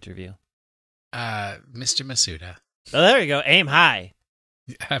like to interview? Mr. Masuda. Oh, there you go. Aim high.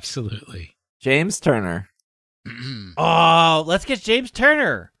 Absolutely. James Turner. Oh, let's get James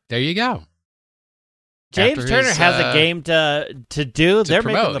Turner. There you go. James Turner has a game to do. They're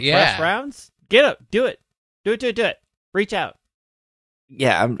promote, making the press rounds. Get up. Do it. Do it. Reach out.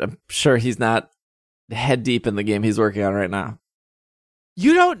 Yeah, I'm sure he's not head deep in the game he's working on right now.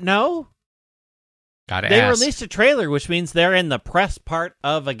 You don't know? Gotta ask. They released a trailer, which means they're in the press part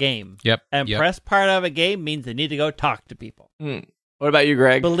of a game. Yep. And press part of a game means they need to go talk to people. What about you,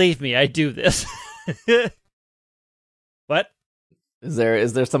 Greg? Believe me, I do this. What? Is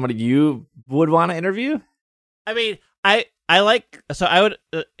there somebody you would want to interview? I mean, I like... So I would...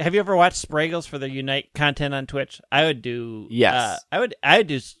 have you ever watched Spraggles for their Unite content on Twitch? I would do... Yes. I would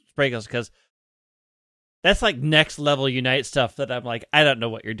do Spraggles because that's like next level Unite stuff that I'm like, I don't know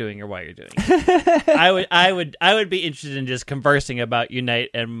what you're doing or why you're doing it. I would be interested in just conversing about Unite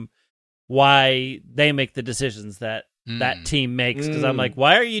and why they make the decisions that team makes, because I'm like,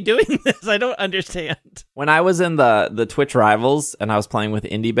 why are you doing this? I don't understand. When I was in the Twitch Rivals and I was playing with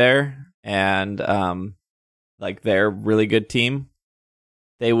Indie Bear and like their really good team,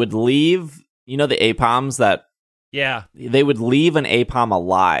 they would leave, the APOMs that... Yeah. They would leave an APOM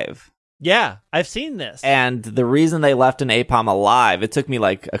alive. Yeah, I've seen this. And the reason they left an APOM alive, it took me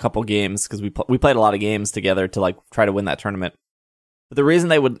like a couple games because we played a lot of games together to like try to win that tournament. But the reason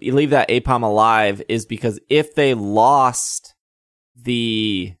they would leave that APOM alive is because if they lost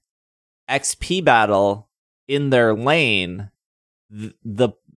the XP battle in their lane,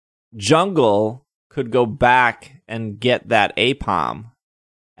 the jungle could go back and get that APOM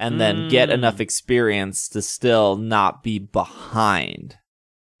and then get enough experience to still not be behind.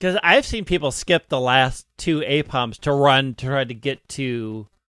 Because I've seen people skip the last two APOMs to try to get to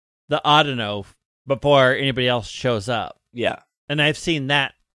the Audino before anybody else shows up. Yeah. And I've seen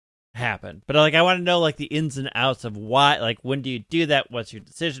that happen. But like, I want to know like the ins and outs of why, like, when do you do that? What's your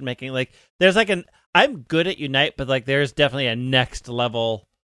decision making? Like, there's like I'm good at Unite, but like, there's definitely a next level.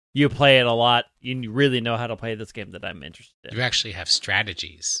 You play it a lot. You really know how to play this game that I'm interested in. You actually have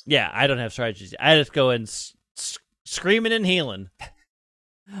strategies. Yeah, I don't have strategies. I just go and screaming and healing.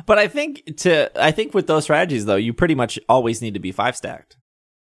 But I think with those strategies though, you pretty much always need to be 5-stacked.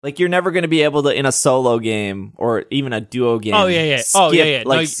 Like you're never going to be able to in a solo game or even a duo game.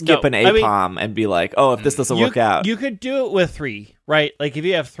 Skip an APOM and be like, oh, if this doesn't work out, you could do it with 3, right? Like if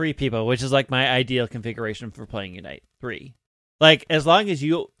you have 3 people, which is like my ideal configuration for playing Unite, 3. Like as long as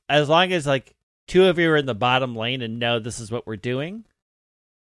like 2 of you are in the bottom lane and know this is what we're doing,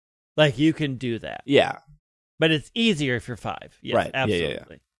 Like, you can do that. Yeah. But it's easier if you're 5. Yes, Right. Yeah,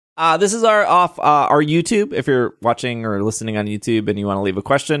 absolutely. This is our YouTube. If you're watching or listening on YouTube and you want to leave a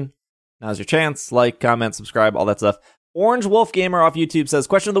question, now's your chance. Like, comment, subscribe, all that stuff. Orange Wolf Gamer off YouTube says,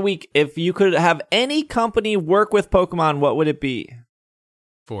 question of the week, if you could have any company work with Pokemon, what would it be?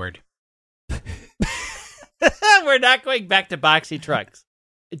 Ford. We're not going back to boxy trucks.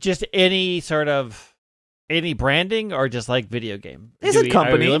 Just any branding or just like video game? They said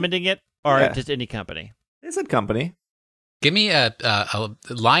company. Are we limiting it or Yeah. just any company? They said company. Give me a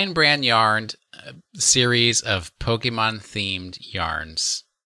Lion Brand yarn series of Pokemon-themed yarns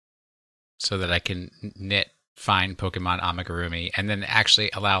so that I can knit fine Pokemon Amigurumi and then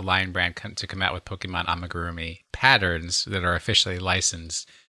actually allow Lion Brand to come out with Pokemon Amigurumi patterns that are officially licensed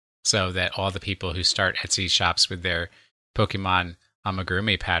so that all the people who start Etsy shops with their Pokemon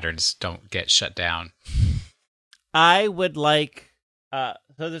Amigurumi patterns don't get shut down. I would like... so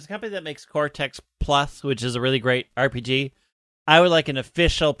there's a company that makes Cortex Plus, which is a really great RPG. I would like an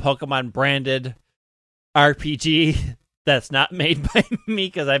official Pokemon branded RPG that's not made by me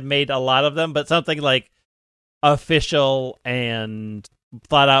because I've made a lot of them, but something like official and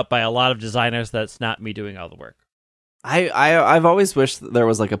thought out by a lot of designers that's not me doing all the work. I've always wished that there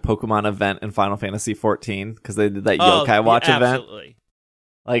was like a Pokemon event in Final Fantasy 14 because they did that Yokai Watch event. Absolutely.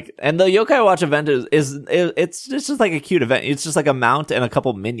 Like, and the Yokai Watch event it's just like a cute event. It's just like a mount and a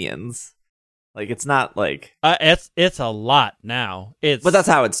couple minions. Like, it's not like it's a lot now. But that's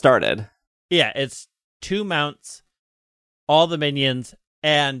how it started. Yeah, it's 2 mounts, all the minions,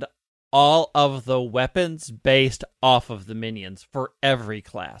 and all of the weapons based off of the minions for every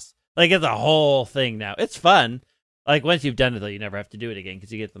class. Like, it's a whole thing now. It's fun. Like, once you've done it, though, you never have to do it again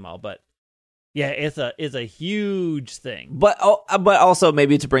because you get them all. But yeah, it's a huge thing. But also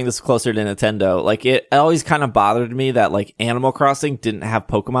maybe to bring this closer to Nintendo, like it always kind of bothered me that like Animal Crossing didn't have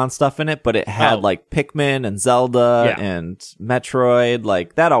Pokemon stuff in it, but it had like Pikmin and Zelda and Metroid.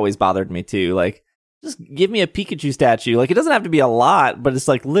 Like that always bothered me too. Like, just give me a Pikachu statue. Like, it doesn't have to be a lot, but it's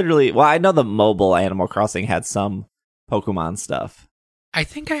like literally. Well, I know the mobile Animal Crossing had some Pokemon stuff. I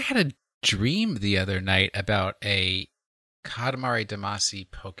think I had a dream the other night about a Katamari Damacy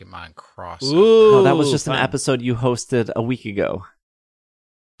Pokemon crossover. Ooh, No, that was just fun. an episode you hosted a week ago.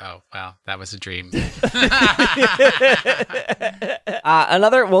 Oh, well, that was a dream.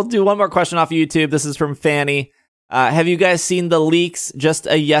 We'll do one more question off YouTube. This is from Fanny. Have you guys seen the leaks? Just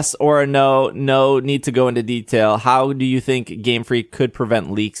a yes or a no. No need to go into detail. How do you think Game Freak could prevent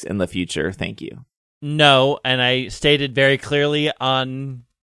leaks in the future? Thank you. No, and I stated very clearly on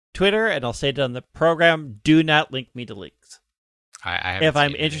Twitter, and I'll say it on the program, do not link me to leaks. I If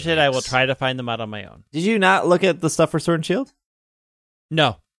I'm interested, I will try to find them out on my own. Did you not look at the stuff for Sword and Shield?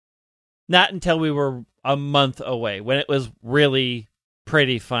 No. Not until we were a month away, when it was really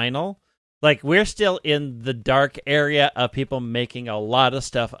pretty final. Like, we're still in the dark area of people making a lot of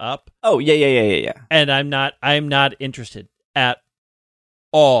stuff up. Oh, yeah. And I'm not interested at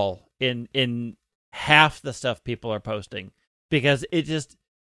all in half the stuff people are posting, because it just,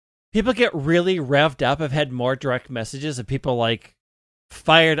 people get really revved up. I've had more direct messages of people like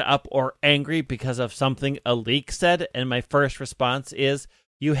fired up or angry because of something a leak said, and my first response is,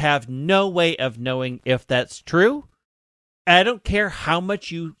 you have no way of knowing if that's true. I don't care how much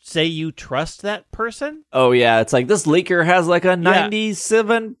you say you trust that person. Oh, yeah. It's like, this leaker has like a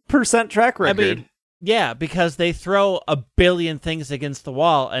 97% track record. I mean, yeah, because they throw a billion things against the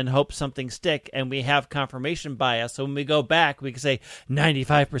wall and hope something stick, and we have confirmation bias. So when we go back, we can say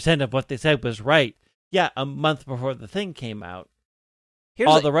 95% of what they said was right. Yeah, a month before the thing came out.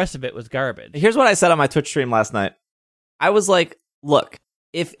 The rest of it was garbage. Here's what I said on my Twitch stream last night. I was like, look,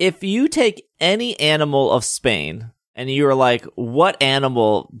 if you take any animal of Spain and you were like, what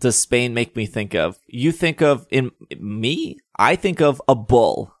animal does Spain make me think of? You think of I think of a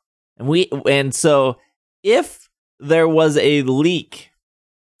bull. And so if there was a leak,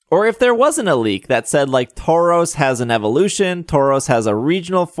 or if there wasn't a leak that said like Tauros has an evolution, Tauros has a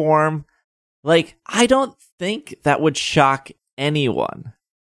regional form, like, I don't think that would shock anyone.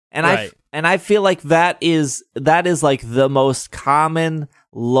 And right. I feel like that is like the most common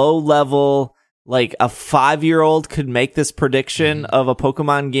low level, like a 5-year-old could make this prediction of a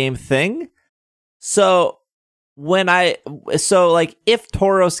Pokemon game thing. So if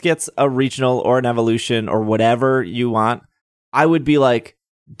Tauros gets a regional or an evolution or whatever you want, I would be like,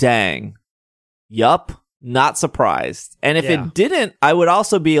 dang, yup, not surprised. And if it didn't, I would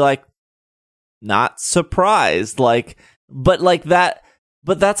also be like, not surprised. Like, but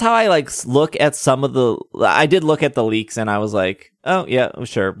that's how I like look at I did look at the leaks and I was like, oh yeah,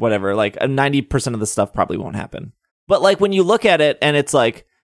 sure, whatever. Like 90% of the stuff probably won't happen. But like when you look at it and it's like,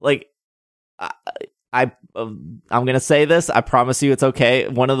 like I'm gonna say this. I promise you, it's okay.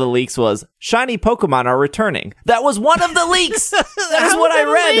 One of the leaks was shiny Pokemon are returning. That was one of the leaks. That is what I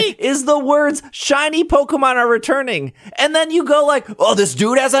read. Is the words shiny Pokemon are returning, and then you go like, oh, this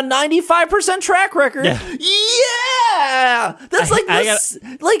dude has a 95% track record. Yeah, that's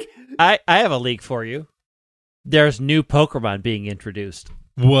I have a leak for you. There's new Pokemon being introduced.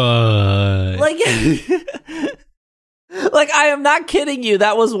 What? Like, I am not kidding you.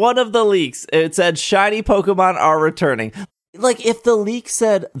 That was one of the leaks. It said shiny Pokemon are returning. Like, if the leak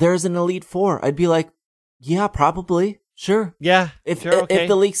said there's an Elite Four, I'd be like, yeah, probably. Sure. Yeah. If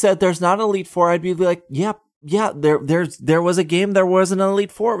the leak said there's not an Elite Four, I'd be like, yeah, there was a game, there was an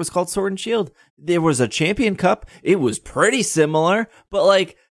Elite Four. It was called Sword and Shield. There was a Champion Cup. It was pretty similar,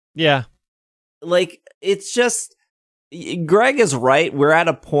 but it's just, Greg is right. We're at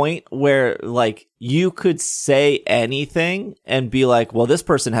a point where, like, you could say anything and be like, well, this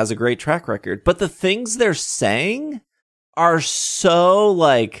person has a great track record. But the things they're saying are so,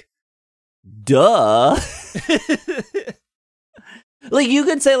 like, duh. Like, you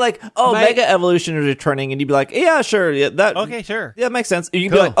could say, like, oh, Mega Evolution is returning, and you'd be like, yeah, sure. Yeah, sure. Yeah, that makes sense.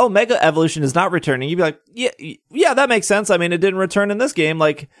 You'd be like, oh, Mega Evolution is not returning. You'd be like, yeah, that makes sense. I mean, it didn't return in this game.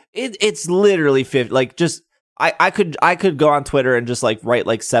 Like, it's literally 50, like, just... I could go on Twitter and just like write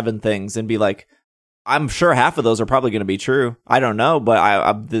like 7 things and be like, I'm sure half of those are probably going to be true. I don't know,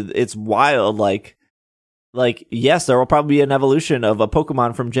 but it's wild. Like yes, there will probably be an evolution of a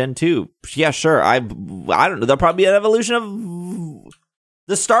Pokemon from Gen 2. Yeah, sure. I don't know. There'll probably be an evolution of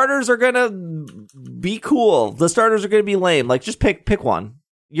the starters are going to be cool. The starters are going to be lame. Like, just pick one.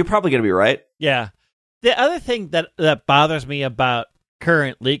 You're probably going to be right. Yeah. The other thing that bothers me about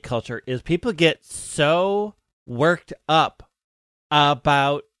current leak culture is people get so worked up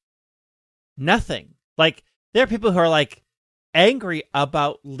about nothing. Like, there are people who are like angry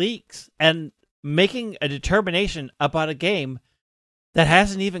about leaks and making a determination about a game that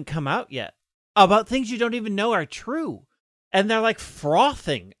hasn't even come out yet, about things you don't even know are true, and they're like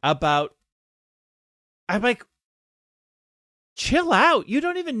frothing about. I'm like, chill out. You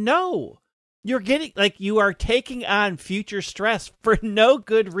don't even know. You're getting, like, you are taking on future stress for no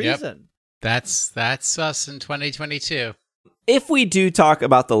good reason. Yep. That's us in 2022. If we do talk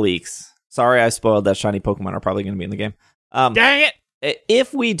about the leaks, sorry I spoiled that shiny Pokemon are probably going to be in the game. Dang it!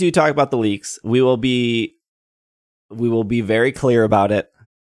 If we do talk about the leaks, we will be very clear about it.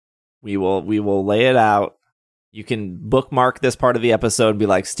 We will lay it out. You can bookmark this part of the episode and be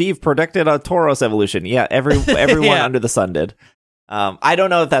like, Steve predicted a Tauros evolution. Yeah, everyone Yeah. under the sun did. I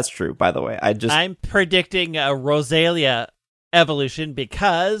don't know if that's true, by the way. I'm predicting a Rosalia evolution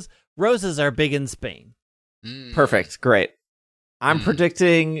because roses are big in Spain. Perfect. Great. I'm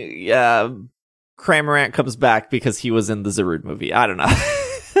predicting Cramorant comes back because he was in the Zarude movie. I don't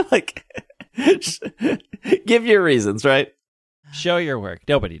know. Like, give your reasons, right? Show your work.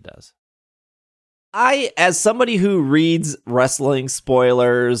 Nobody does. As somebody who reads wrestling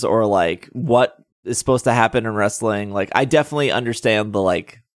spoilers or like what is supposed to happen in wrestling, like, I definitely understand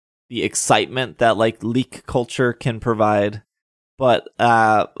the excitement that like leak culture can provide, but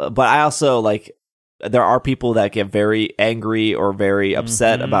I also, like, there are people that get very angry or very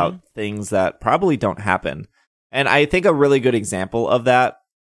upset about things that probably don't happen. And I think a really good example of that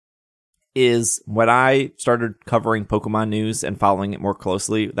is when I started covering Pokemon news and following it more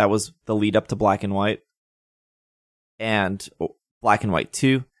closely. That was the lead up to Black and White and Black and White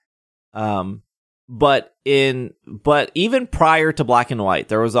 2. But even prior to Black and White,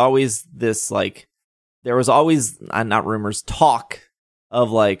 there was always this, like, not rumors, talk of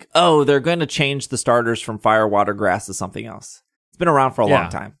like, oh, they're going to change the starters from Fire, Water, Grass to something else. It's been around for a long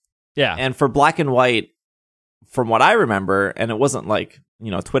time. Yeah. And for Black and White, from what I remember, and it wasn't like,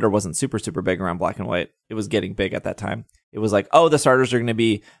 Twitter wasn't super, super big around Black and White. It was getting big at that time. It was like, oh, the starters are going to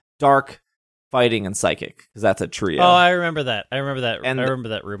be Dark, Fighting, and Psychic, because that's a trio. Oh, I remember that. I remember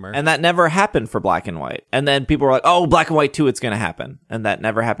that rumor. And that never happened for Black and White. And then people were like, oh, Black and White 2, it's going to happen. And that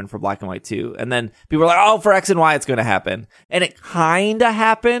never happened for Black and White 2. And then people were like, oh, for X and Y, it's going to happen. And it kind of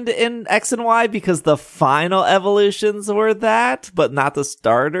happened in X and Y because the final evolutions were that, but not the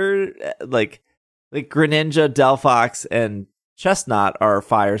starter. Like Greninja, Delphox, and Chestnut are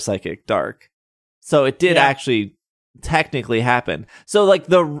Fire, Psychic, Dark. So it did actually technically happen. So like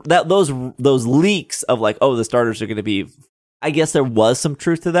those leaks of like, oh, the starters are going to be, I guess there was some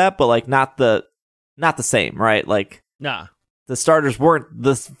truth to that, but like not the same, right? Like, nah, the starters weren't,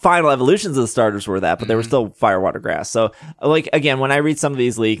 the final evolutions of the starters were that, but they were still Fire, Water, Grass. So like, again, when I read some of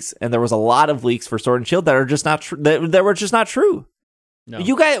these leaks, and there was a lot of leaks for Sword and Shield that are just not true, that were just not true. No.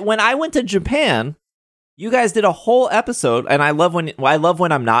 You guys, when I went to Japan, You guys did a whole episode, and I love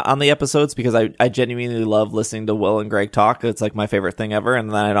when I'm not on the episodes because I genuinely love listening to Will and Greg talk. It's like my favorite thing ever, and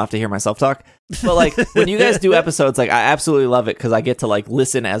then I don't have to hear myself talk. But like when you guys do episodes, like I absolutely love it because I get to like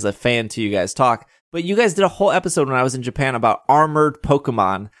listen as a fan to you guys talk. But you guys did a whole episode when I was in Japan about armored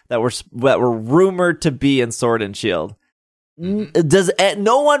Pokemon that were rumored to be in Sword and Shield. Does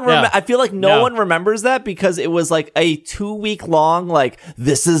no one I feel like no one remembers that because it was like a 2-week long like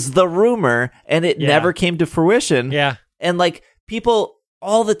this is the rumor and it never came to fruition. Yeah. And like people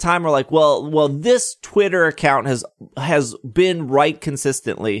all the time are like, well this Twitter account has been right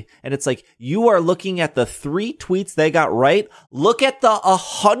consistently. And it's like you are looking at the 3 tweets they got right. Look at the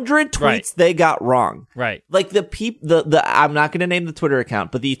 100 tweets they got wrong. Right. Like the I'm not going to name the Twitter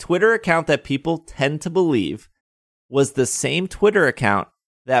account, but the Twitter account that people tend to believe was the same Twitter account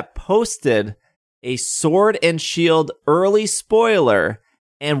that posted a Sword and Shield early spoiler,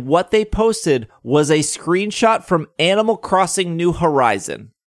 and what they posted was a screenshot from Animal Crossing New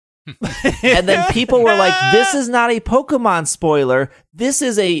Horizon. And then people were like, this is not a Pokemon spoiler. This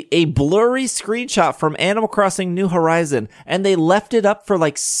is a blurry screenshot from Animal Crossing New Horizon. And they left it up for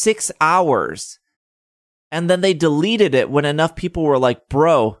like 6 hours. And then they deleted it when enough people were like,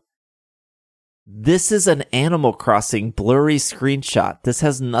 bro, this is an Animal Crossing blurry screenshot. This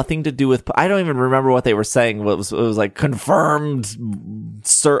has nothing to do with... I don't even remember what they were saying. It was like confirmed...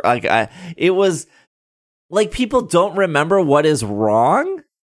 it was... Like, people don't remember what is wrong,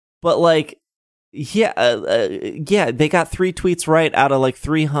 but like... they got 3 tweets right out of like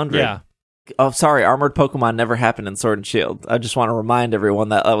 300. Yeah. Oh, sorry, armored Pokemon never happened in Sword and Shield. I just want to remind everyone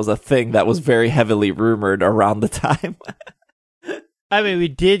that was a thing that was very heavily rumored around the time. I mean, we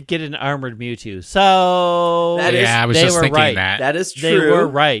did get an armored Mewtwo, so I was just thinking right. that. That is true. They were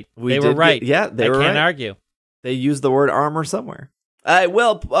right. They were right. They were right. I can't argue. They used the word armor somewhere.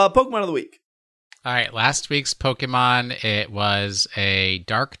 Pokemon of the week. All right, last week's Pokemon, it was a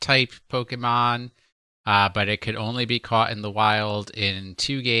dark type Pokemon, but it could only be caught in the wild in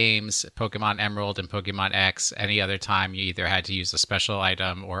 2 games, Pokemon Emerald and Pokemon X. Any other time, you either had to use a special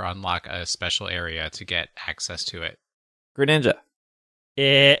item or unlock a special area to get access to it. Greninja.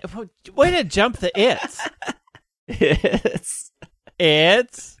 Way to jump the it's.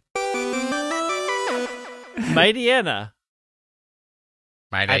 It's Mightyena.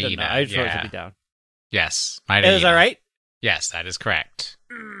 I don't know. I just wrote it to be down. Yes, Mightyena. Is that right? Yes, that is correct.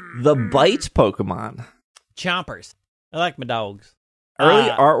 The Bite Pokemon. Chompers. I like my dogs. Early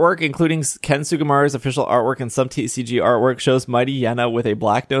artwork, including Ken Sugimura's official artwork and some TCG artwork, shows Mightyena with a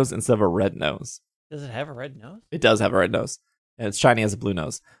black nose instead of a red nose. Does it have a red nose? It does have a red nose. And it's shiny as a blue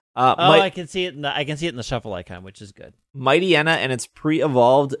nose. I can see it in the shuffle icon, which is good. Mightyena and its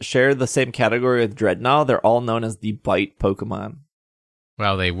pre-evolved share the same category with Dreadnought. They're all known as the Bite Pokemon.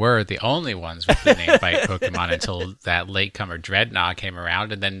 Well, they were the only ones with the name Bite Pokemon until that latecomer Dreadnought came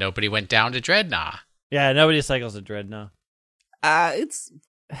around, and then nobody went down to Dreadnought. Yeah, nobody cycles a Dreadnought. It's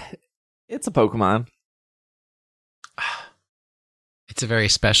a Pokemon. It's a very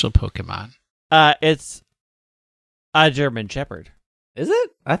special Pokemon. It's a German Shepherd. Is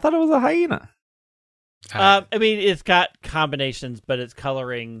it? I thought it was a hyena. I mean, it's got combinations, but its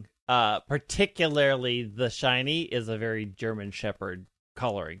coloring, particularly the shiny, is a very German Shepherd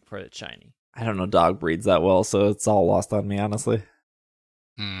coloring for its shiny. I don't know dog breeds that well, so it's all lost on me, honestly.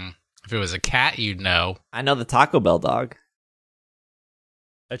 If it was a cat, you'd know. I know the Taco Bell dog.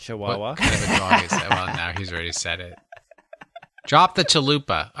 A Chihuahua. What kind of a dog is that? Well, now he's already said it. Drop the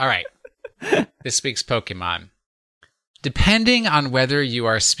chalupa. All right. This week's Pokemon. Depending on whether you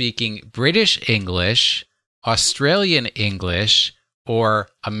are speaking British English, Australian English, or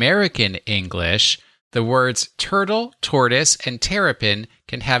American English, the words turtle, tortoise, and terrapin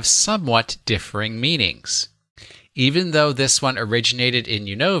can have somewhat differing meanings. Even though this one originated in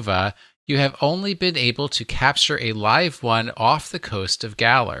Unova, you have only been able to capture a live one off the coast of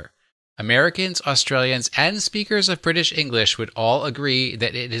Galar. Americans, Australians, and speakers of British English would all agree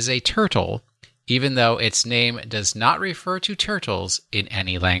that it is a turtle, even though its name does not refer to turtles in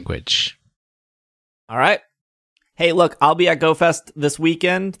any language. All right. Hey, look, I'll be at GoFest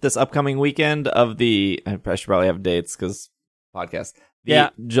this upcoming weekend of I should probably have dates because podcast.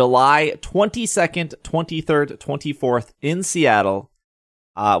 July 22nd, 23rd, 24th in Seattle.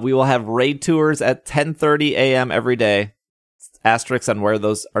 We will have raid tours at 10:30 a.m. every day. Asterisks on where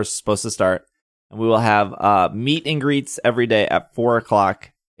those are supposed to start. And we will have meet and greets every day at 4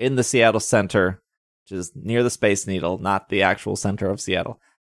 o'clock in the Seattle Center, which is near the Space Needle, not the actual center of Seattle.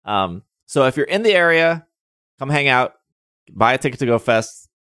 So if you're in the area, come hang out, buy a ticket to GoFest.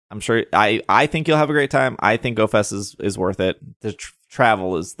 I'm sure I think you'll have a great time. I think GoFest is worth it. The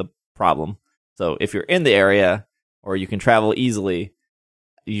travel is the problem. So if you're in the area or you can travel easily,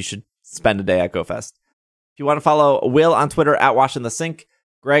 you should spend a day at GoFest. If you want to follow Will on Twitter at Washing the Sink,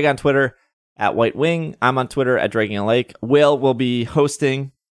 Greg on Twitter at White Wing, I'm on Twitter at Dragging a Lake. Will be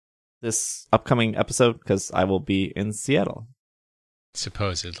hosting this upcoming episode because I will be in Seattle.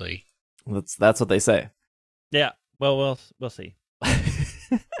 Supposedly. That's what they say. Yeah. Well, we'll see.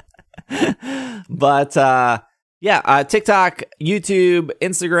 But TikTok, YouTube,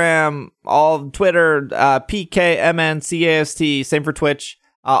 Instagram, all Twitter, PKMNCAST, same for Twitch.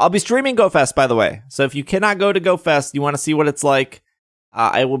 I'll be streaming GoFest, by the way. So if you cannot go to GoFest, you want to see what it's like,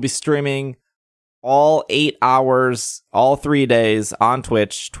 I will be streaming all 8 hours, all 3 days on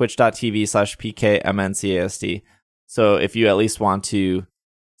Twitch, twitch.tv/PKMNCAST. So if you at least want to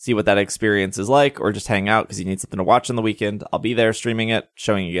see what that experience is like, or just hang out because you need something to watch on the weekend, I'll be there streaming it,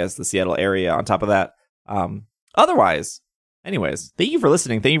 showing you guys the Seattle area on top of that. Anyways, thank you for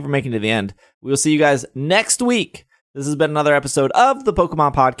listening. Thank you for making it to the end. We will see you guys next week. This has been another episode of the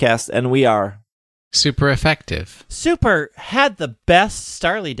Pokemon Podcast, and we are super effective. Super had the best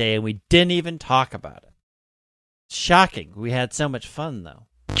Starly Day, and we didn't even talk about it. Shocking. We had so much fun, though.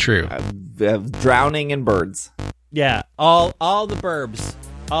 True. Drowning in birds. Yeah, all the burbs.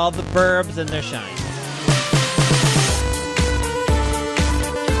 All the burbs and their shine.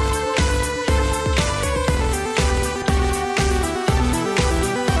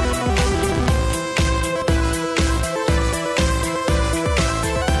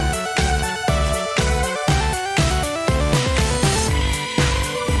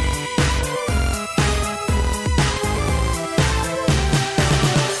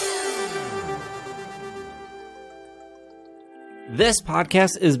 This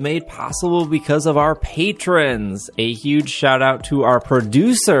podcast is made possible because of our patrons. A huge shout out to our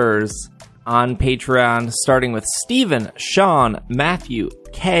producers on Patreon, starting with Steven, Sean, Matthew,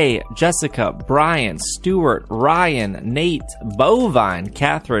 Kay, Jessica, Brian, Stuart, Ryan, Nate, Bovine,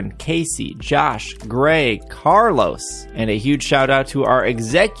 Catherine, Casey, Josh, Gray, Carlos. And a huge shout out to our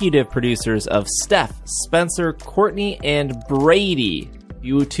executive producers of Steph, Spencer, Courtney, and Brady.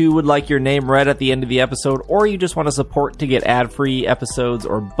 You too would like your name read at the end of the episode, or you just want to support to get ad-free episodes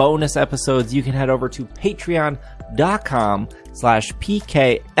or bonus episodes, you can head over to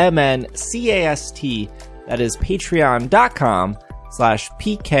patreon.com/PKMNCAST. That is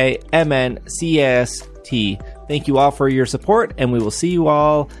patreon.com/PKMNCAST. Thank you all for your support, and we will see you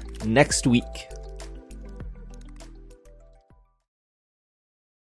all next week.